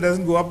temperature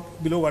doesn't go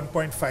up below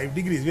 1.5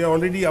 degrees. We are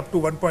already up to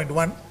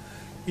 1.1.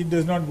 It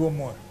does not go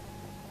more.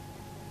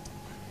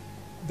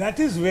 That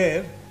is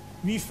where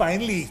we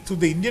finally, through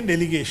the Indian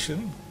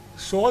delegation,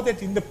 saw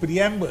that in the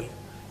preamble,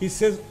 it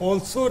says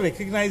also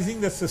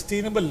recognizing the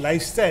sustainable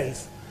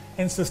lifestyles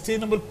and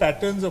sustainable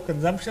patterns of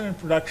consumption and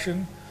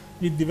production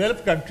with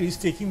developed countries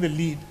taking the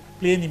lead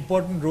play an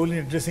important role in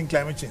addressing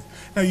climate change.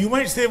 Now you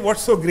might say,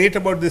 what's so great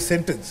about this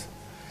sentence?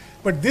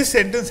 But this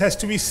sentence has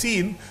to be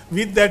seen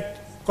with that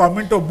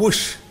comment of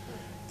Bush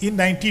in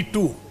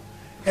 '92.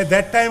 At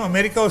that time,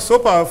 America was so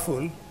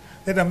powerful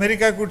that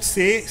America could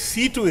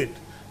see to it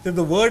that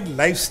the word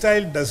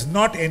lifestyle does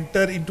not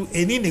enter into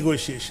any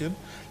negotiation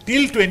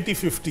till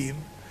 2015,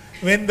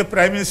 when the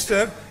Prime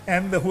Minister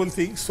and the whole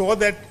thing saw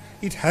that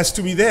it has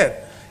to be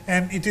there.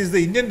 And it is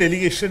the Indian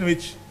delegation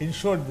which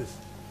ensured this.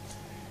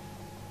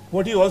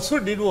 What he also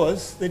did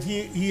was that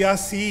he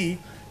asked CE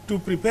to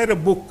prepare a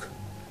book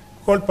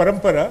called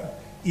Parampara,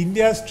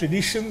 India's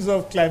Traditions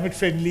of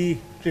Climate-Friendly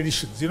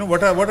Traditions. You know,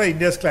 what are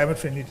India's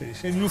climate-friendly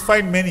traditions? And you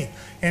find many.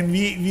 And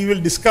we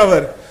will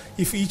discover,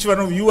 if each one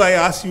of you I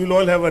ask, you will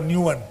all have a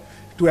new one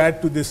to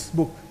add to this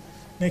book.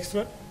 Next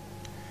one.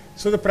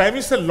 So the Prime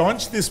Minister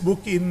launched this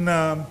book in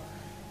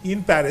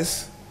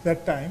Paris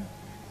that time,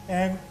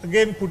 and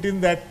again put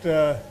in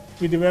that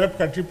we developed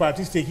country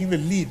parties taking the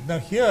lead. Now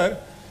here,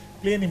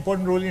 play an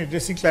important role in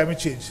addressing climate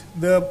change.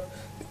 The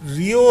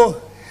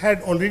Rio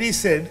had already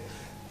said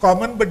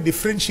common but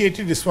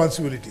differentiated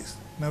responsibilities.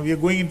 Now we are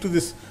going into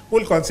this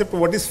whole concept of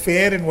what is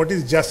fair and what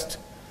is just.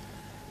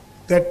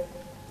 That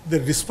the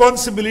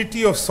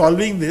responsibility of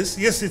solving this,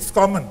 yes, it's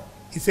common,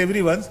 it's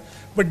everyone's,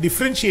 but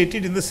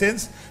differentiated in the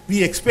sense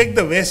we expect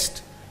the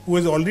West, who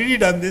has already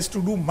done this,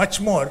 to do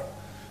much more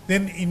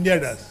than India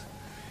does.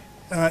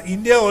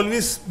 India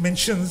always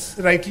mentions,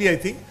 rightly I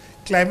think,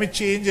 climate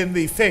change and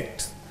the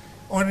effects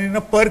in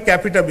a per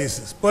capita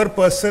basis. Per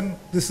person,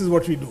 this is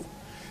what we do.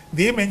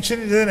 They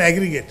mention it as an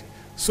aggregate.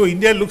 So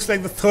India looks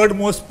like the third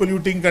most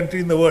polluting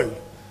country in the world.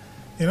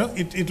 You know,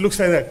 it looks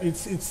like that.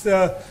 It's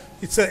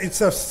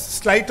a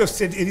sleight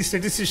of any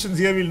statisticians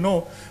here will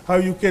know how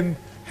you can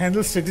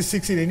handle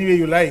statistics in any way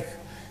you like.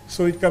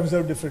 So it comes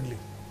out differently.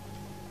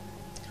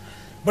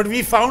 But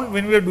we found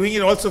when we were doing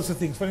it all sorts of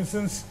things. For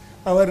instance,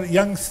 our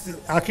young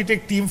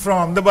architect team from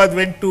Ahmedabad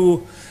went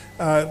to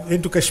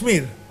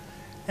Kashmir,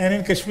 and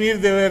in Kashmir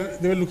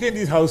they were looking at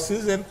these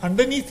houses, and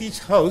underneath each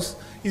house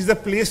is the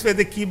place where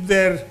they keep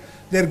their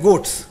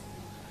goats.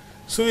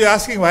 So we are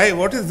asking why,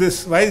 what is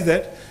this, why is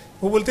that?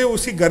 वो बोलते हैं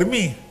उसी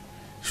गर्मी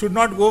should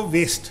not go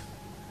waste,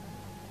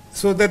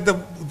 so that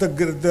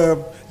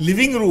the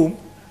living room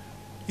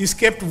is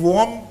kept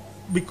warm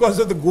because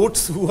of the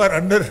goats who are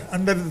under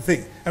the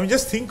thing. I mean,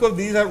 just think of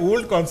these are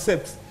old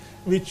concepts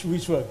which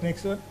work.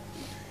 Next one.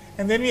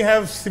 And then we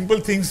have simple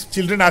things.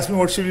 Children ask me,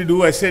 what should we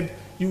do? I said,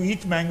 you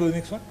eat mangoes.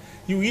 Next one.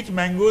 You eat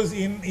mangoes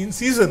in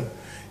season.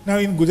 Now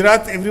in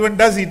Gujarat, everyone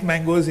does eat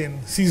mangoes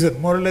in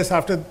season. More or less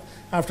after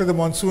the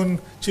monsoon,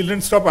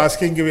 children stop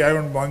asking, I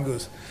want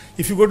mangoes.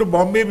 If you go to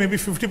Bombay, maybe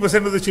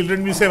 50% of the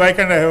children will say, why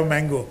can't I have a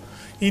mango?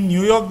 In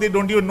New York, they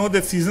don't even know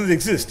that seasons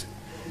exist.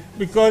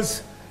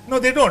 Because, no,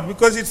 they don't,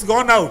 because it's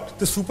gone out.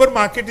 The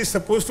supermarket is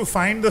supposed to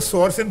find the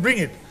source and bring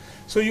it.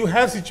 So you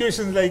have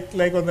situations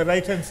like on the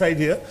right hand side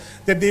here,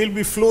 that they will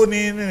be flown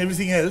in and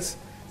everything else.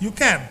 You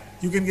can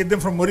get them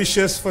from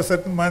Mauritius for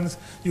certain months,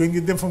 you can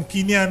get them from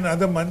Kenya and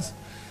other months.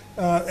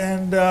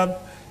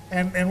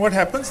 And what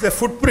happens? The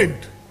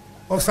footprint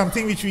of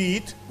something which we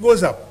eat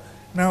goes up.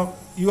 Now,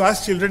 you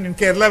ask children in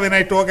Kerala, when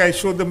I talk, I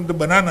show them the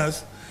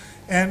bananas,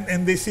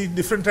 and they see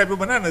different type of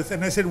bananas.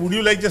 And I said, would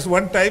you like just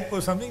one type or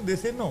something? They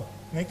say no.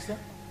 Next one.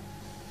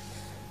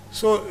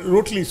 So,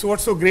 Rotli, so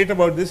what's so great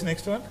about this?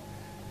 Next one.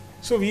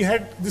 So we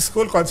had this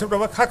whole concept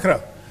of a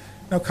khakra.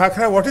 Now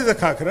khakra, what is a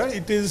khakra?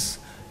 It is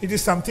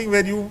something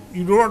where you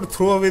don't want to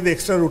throw away the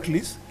extra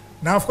rotlis.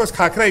 Now of course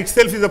khakra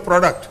itself is a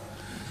product.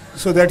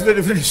 So that is a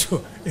different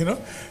issue, you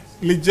know.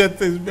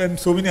 Lijjat and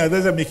so many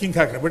others are making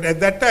khakra. But at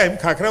that time,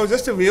 khakra was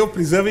just a way of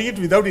preserving it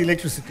without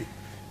electricity.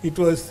 It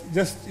was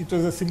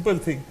a simple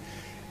thing.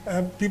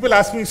 People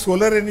ask me,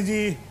 solar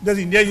energy, does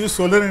India use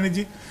solar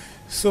energy?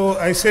 So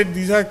I said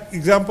these are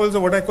examples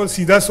of what I call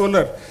Siddha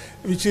solar,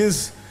 which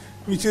is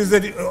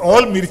that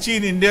all mirchi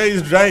in India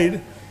is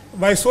dried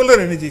by solar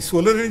energy.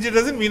 Solar energy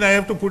doesn't mean I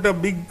have to put a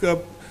big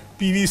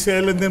PV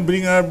cell and then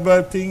bring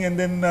a thing and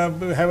then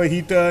have a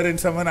heater and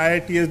someone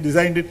IIT has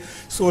designed it.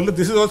 Solar,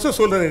 this is also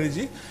solar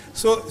energy.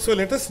 So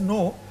let us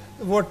know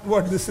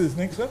what this is.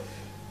 Next one.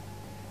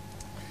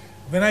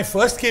 When I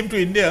first came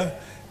to India,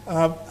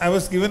 I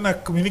was given a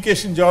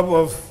communication job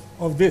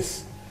of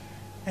this.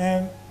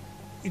 And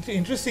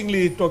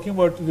interestingly, talking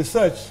about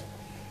research,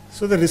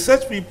 so the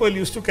research people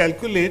used to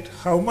calculate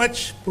how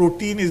much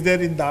protein is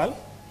there in dal,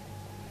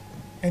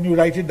 and you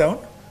write it down.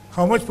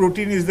 How much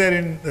protein is there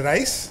in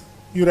rice,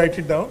 you write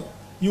it down.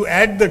 You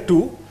add the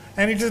two,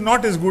 and it is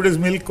not as good as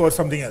milk or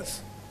something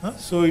else.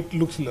 So it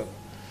looks low.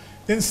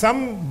 Then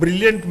some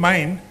brilliant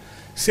mind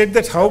said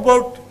that how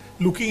about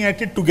looking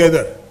at it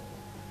together?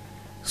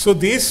 So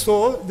they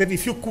saw that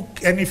if you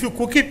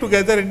cook it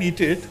together and eat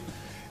it,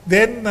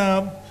 then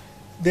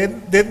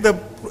the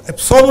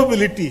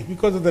absorbability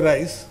because of the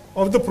rice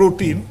of the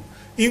protein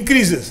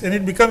increases and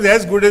it becomes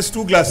as good as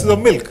 2 glasses of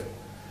milk.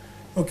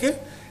 Okay.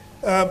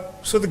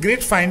 So the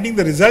great finding,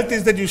 the result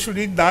is that you should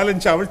eat dal and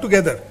chawal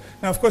together.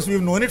 Now, of course,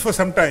 we've known it for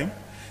some time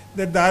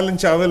that dal and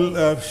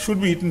chawal should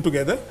be eaten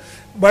together.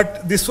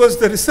 But this was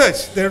the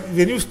research. That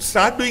when you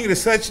start doing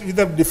research with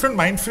a different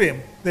mind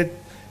frame, that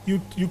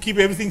you keep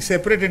everything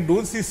separate and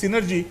don't see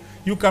synergy,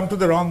 you come to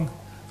the wrong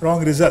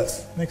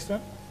results. Next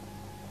one.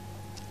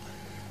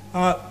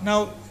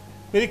 Now,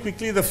 very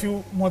quickly, the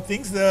few more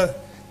things. The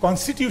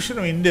Constitution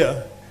of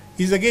India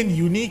is again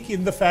unique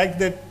in the fact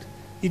that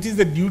it is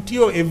the duty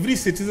of every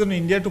citizen of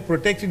India to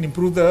protect and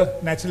improve the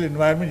natural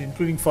environment,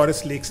 including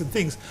forests, lakes, and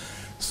things.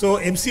 So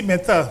MC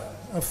Mehta,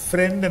 a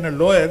friend and a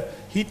lawyer,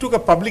 he took a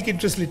public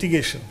interest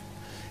litigation.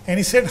 And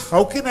he said,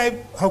 how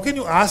can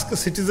you ask a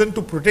citizen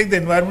to protect the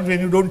environment when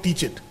you don't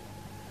teach it?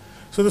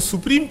 So the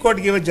Supreme Court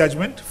gave a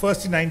judgment,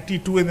 first in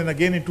 92 and then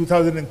again in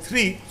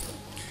 2003,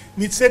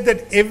 which said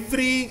that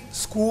every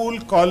school,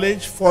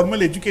 college,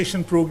 formal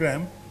education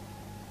program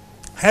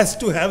has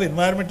to have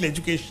environmental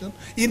education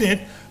in it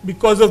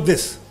because of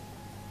this.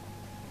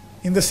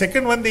 In the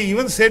second one, they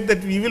even said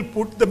that we will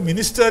put the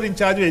minister in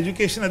charge of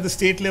education at the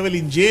state level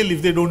in jail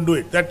if they don't do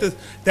it. That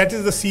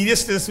is the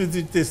seriousness with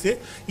which they say.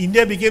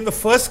 India became the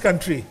first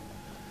country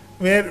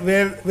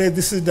where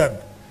this is done.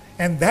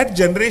 And that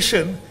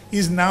generation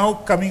is now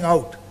coming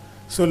out.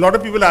 So a lot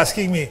of people are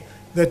asking me,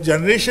 that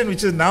generation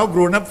which is now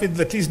grown up with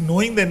at least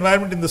knowing the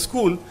environment in the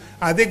school,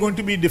 are they going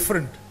to be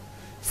different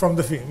from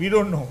the field? We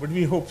don't know, but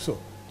we hope so.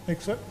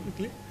 Next one,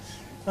 quickly.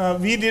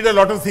 We did a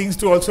lot of things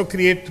to also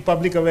create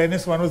public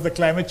awareness. One was the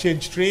climate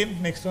change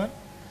train. Next one.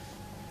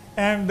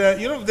 And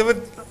there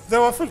were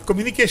often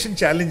communication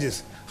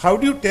challenges. How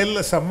do you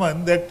tell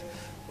someone that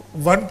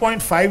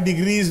 1.5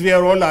 degrees we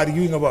are all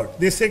arguing about?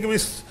 They say,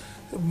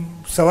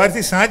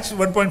 Savarthi Sanch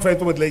 1.5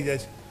 to badlai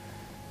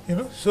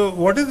jai. So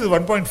what is this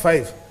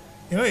 1.5?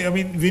 I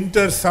mean,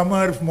 winter,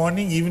 summer,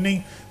 morning,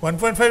 evening,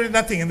 1.5 is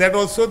nothing. And that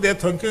also they are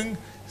talking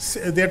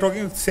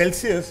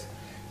Celsius.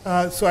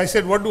 So I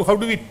said, how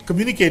do we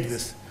communicate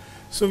this?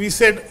 So we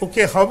said,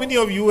 okay, how many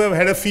of you have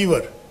had a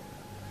fever?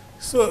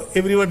 So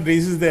everyone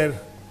raises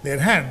their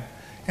hand.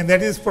 And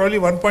that is probably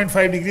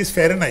 1.5 degrees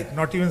Fahrenheit,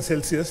 not even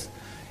Celsius.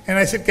 And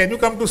I said, can you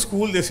come to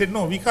school? They said,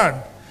 no, we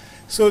can't.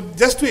 So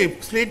just to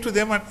explain to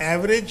them an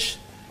average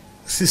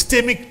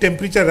systemic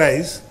temperature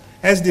rise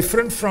as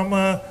different from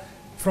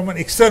an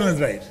external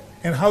rise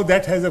and how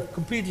that has a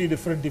completely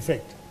different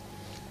effect.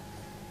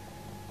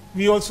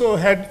 We also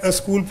had a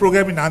school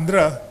program in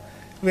Andhra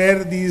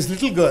where these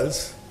little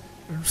girls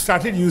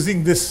started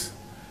using this.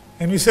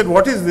 And we said,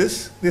 what is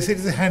this? They said,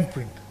 it's a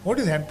handprint. What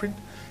is handprint?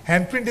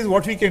 Handprint is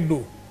what we can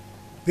do.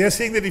 They are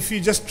saying that if you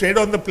just tread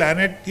on the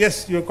planet,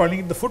 yes, you are calling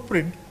it the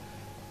footprint,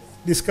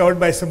 discovered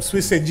by some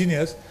Swiss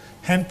engineers.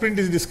 Handprint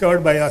is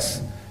discovered by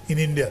us in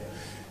India.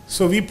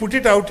 So we put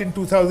it out in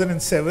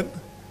 2007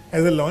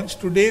 as a launch.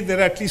 Today, there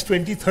are at least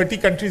 20, 30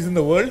 countries in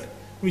the world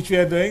which we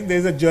are doing. There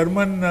is a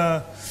German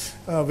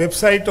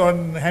website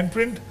on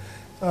handprint.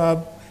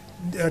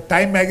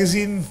 Time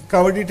magazine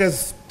covered it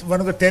as one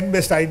of the 10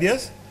 best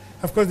ideas.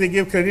 Of course, they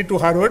gave credit to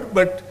Harvard,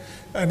 but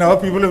now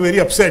people are very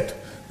upset.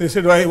 They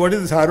said, why, what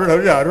is this Harvard? How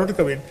did Harvard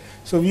come in?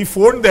 So we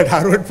phoned that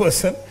Harvard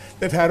person.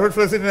 That Harvard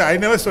person, I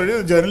never saw it.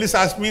 The journalist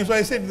asked me, so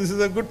I said, this is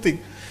a good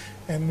thing.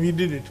 And we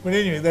did it. But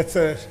anyway, I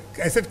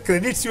said,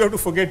 credits you have to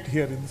forget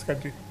here in this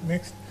country.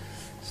 Next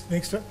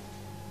one.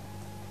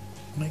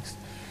 Next.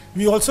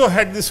 We also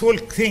had this whole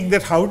thing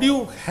that how do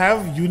you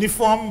have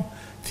uniform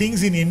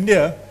things in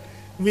India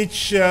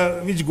which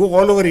go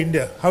all over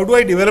India? How do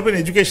I develop an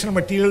educational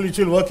material which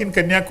will work in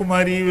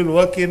Kanyakumari, will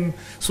work in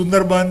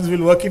Sundarbans,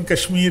 will work in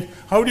Kashmir?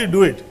 How do you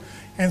do it?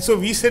 And so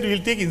we said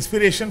we'll take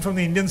inspiration from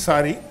the Indian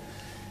sari.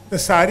 The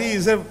sari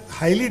is a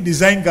highly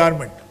designed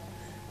garment.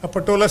 A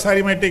patola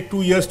sari might take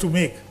 2 years to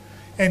make.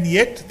 and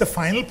yet the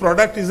final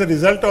product is a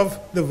result of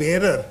the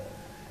wearer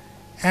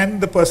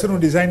and the person who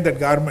designed that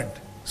garment.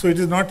 So it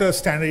is not a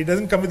standard, it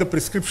doesn't come with a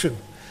prescription.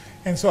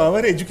 And so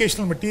our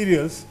educational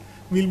materials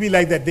will be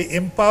like that. They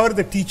empower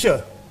the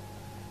teacher,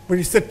 but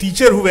it's the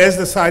teacher who wears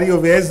the sari or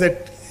wears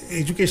that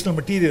educational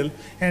material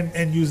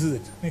and uses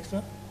it. Next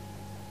one.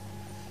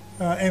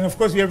 And of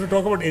course we have to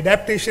talk about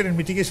adaptation and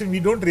mitigation. We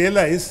don't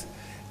realize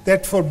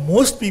that for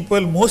most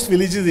people, most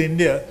villages in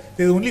India,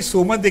 there's only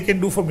so much they can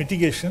do for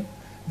mitigation.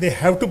 They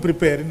have to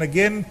prepare, and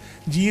again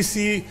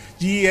GEC,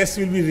 GES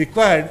will be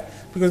required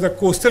because the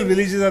coastal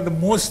villages are the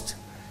most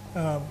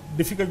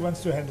difficult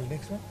ones to handle.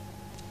 Next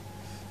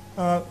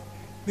one.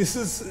 This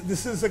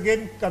is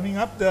again coming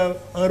up. The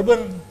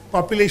urban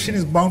population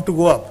is bound to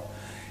go up,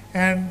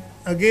 and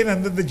again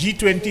under the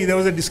G20 there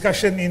was a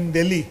discussion in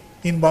Delhi,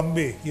 in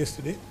Bombay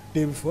yesterday,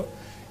 day before,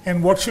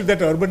 and what should that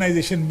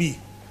urbanization be,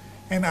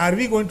 and are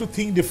we going to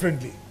think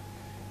differently?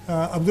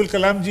 Abdul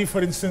Kalam ji,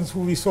 for instance,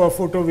 who we saw a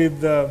photo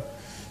with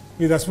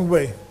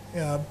Hasmukh.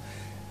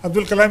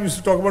 Abdul Kalam used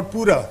to talk about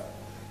Pura,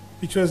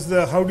 which was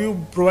the how do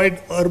you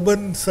provide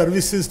urban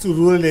services to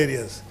rural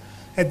areas.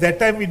 At that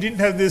time we didn't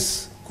have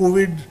this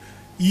COVID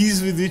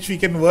ease with which we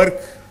can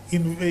work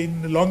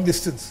in long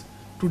distance.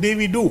 Today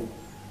we do.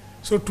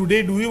 So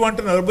today, do we want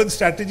an urban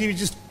strategy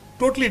which is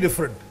totally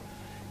different?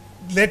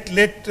 Let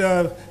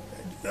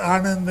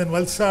Anand and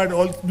Valsad,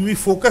 do we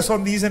focus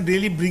on these and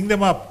really bring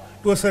them up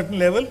to a certain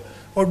level?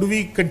 Or do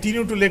we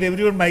continue to let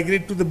everyone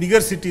migrate to the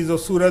bigger cities of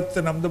Surat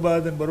and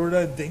Ahmedabad and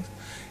Vadodara and things,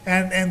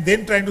 and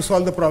then trying to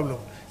solve the problem?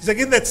 It's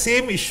again that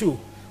same issue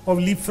of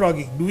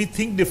leapfrogging. Do we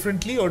think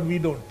differently or we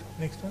don't?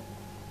 Next one.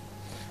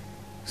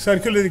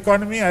 Circular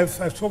economy, I've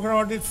spoken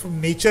about it. From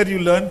nature you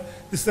learn.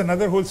 This is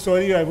another whole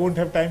story I won't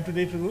have time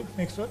today to do.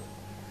 Next one.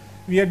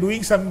 We are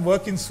doing some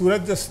work in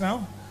Surat just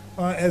now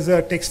as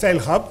a textile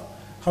hub.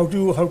 How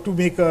to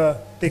make a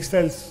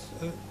textiles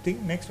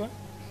thing. Next one.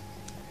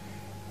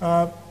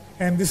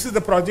 And this is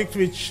the project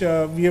which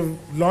we have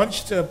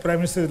launched, Prime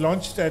Minister has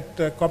launched at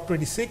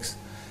COP26,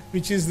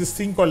 which is this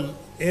thing called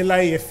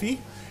LIFE,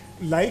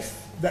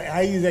 life. The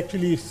I is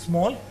actually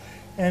small,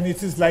 and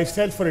it is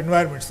lifestyle for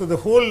environment. So the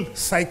whole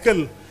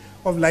cycle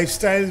of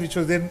lifestyles, which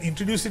was then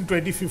introduced in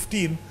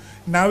 2015,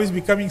 now is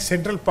becoming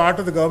central part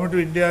of the government of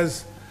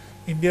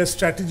India's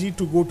strategy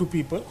to go to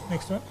people.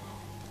 Next one.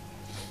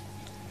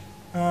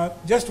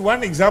 Just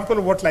one example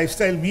of what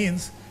lifestyle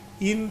means.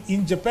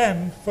 In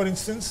Japan, for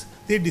instance,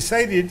 they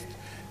decided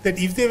that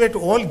if they were to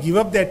all give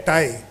up their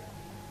tie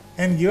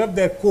and give up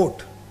their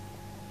coat,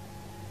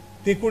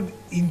 they could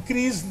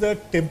increase the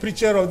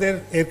temperature of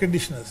their air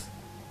conditioners.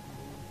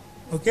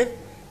 Okay?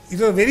 It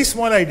was a very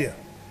small idea.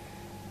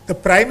 The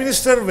Prime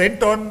Minister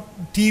went on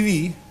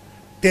TV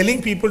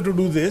telling people to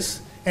do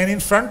this, and in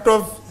front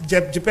of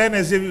Japan,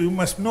 as you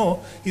must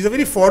know, is a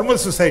very formal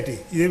society.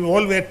 They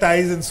all wear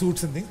ties and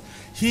suits and things.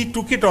 He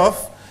took it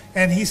off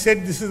and he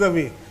said, this is the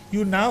way.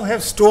 You now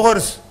have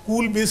stores,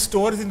 cool biz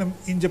stores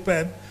in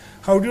Japan.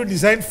 How do you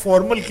design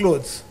formal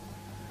clothes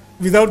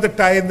without the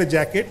tie and the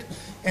jacket?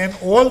 And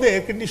all the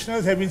air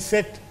conditioners have been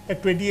set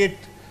at 28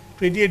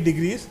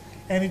 degrees.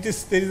 And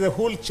there is a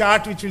whole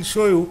chart which will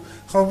show you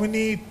how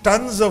many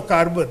tons of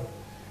carbon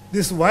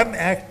this one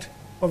act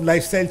of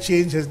lifestyle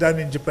change has done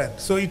in Japan.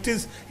 So it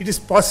is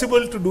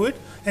possible to do it,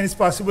 and it's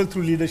possible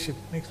through leadership.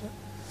 Next one.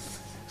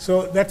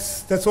 So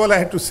that's all I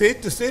had to say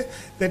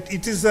that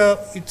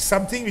it's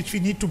something which we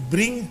need to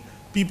bring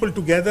people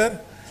together.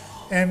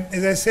 And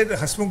as I said,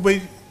 Hasmukh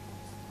Bhai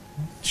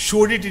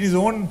showed it in his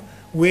own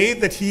way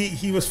that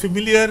he was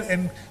familiar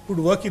and could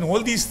work in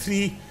all these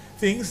three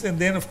things. And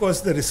then of course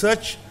the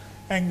research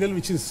angle,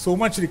 which is so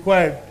much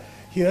required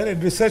here,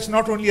 and research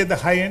not only at the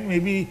high end,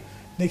 maybe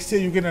next year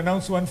you can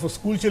announce one for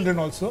school children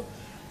also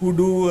who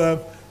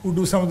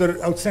do some of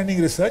the outstanding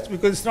research,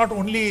 because it's not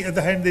only at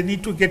the high end, they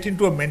need to get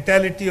into a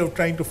mentality of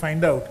trying to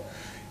find out.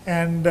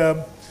 And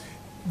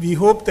we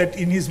hope that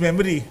in his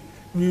memory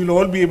we will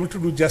all be able to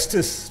do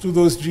justice to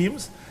those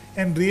dreams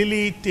and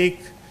really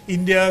take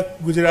India,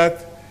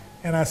 Gujarat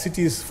and our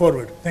cities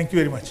forward. Thank you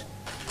very much.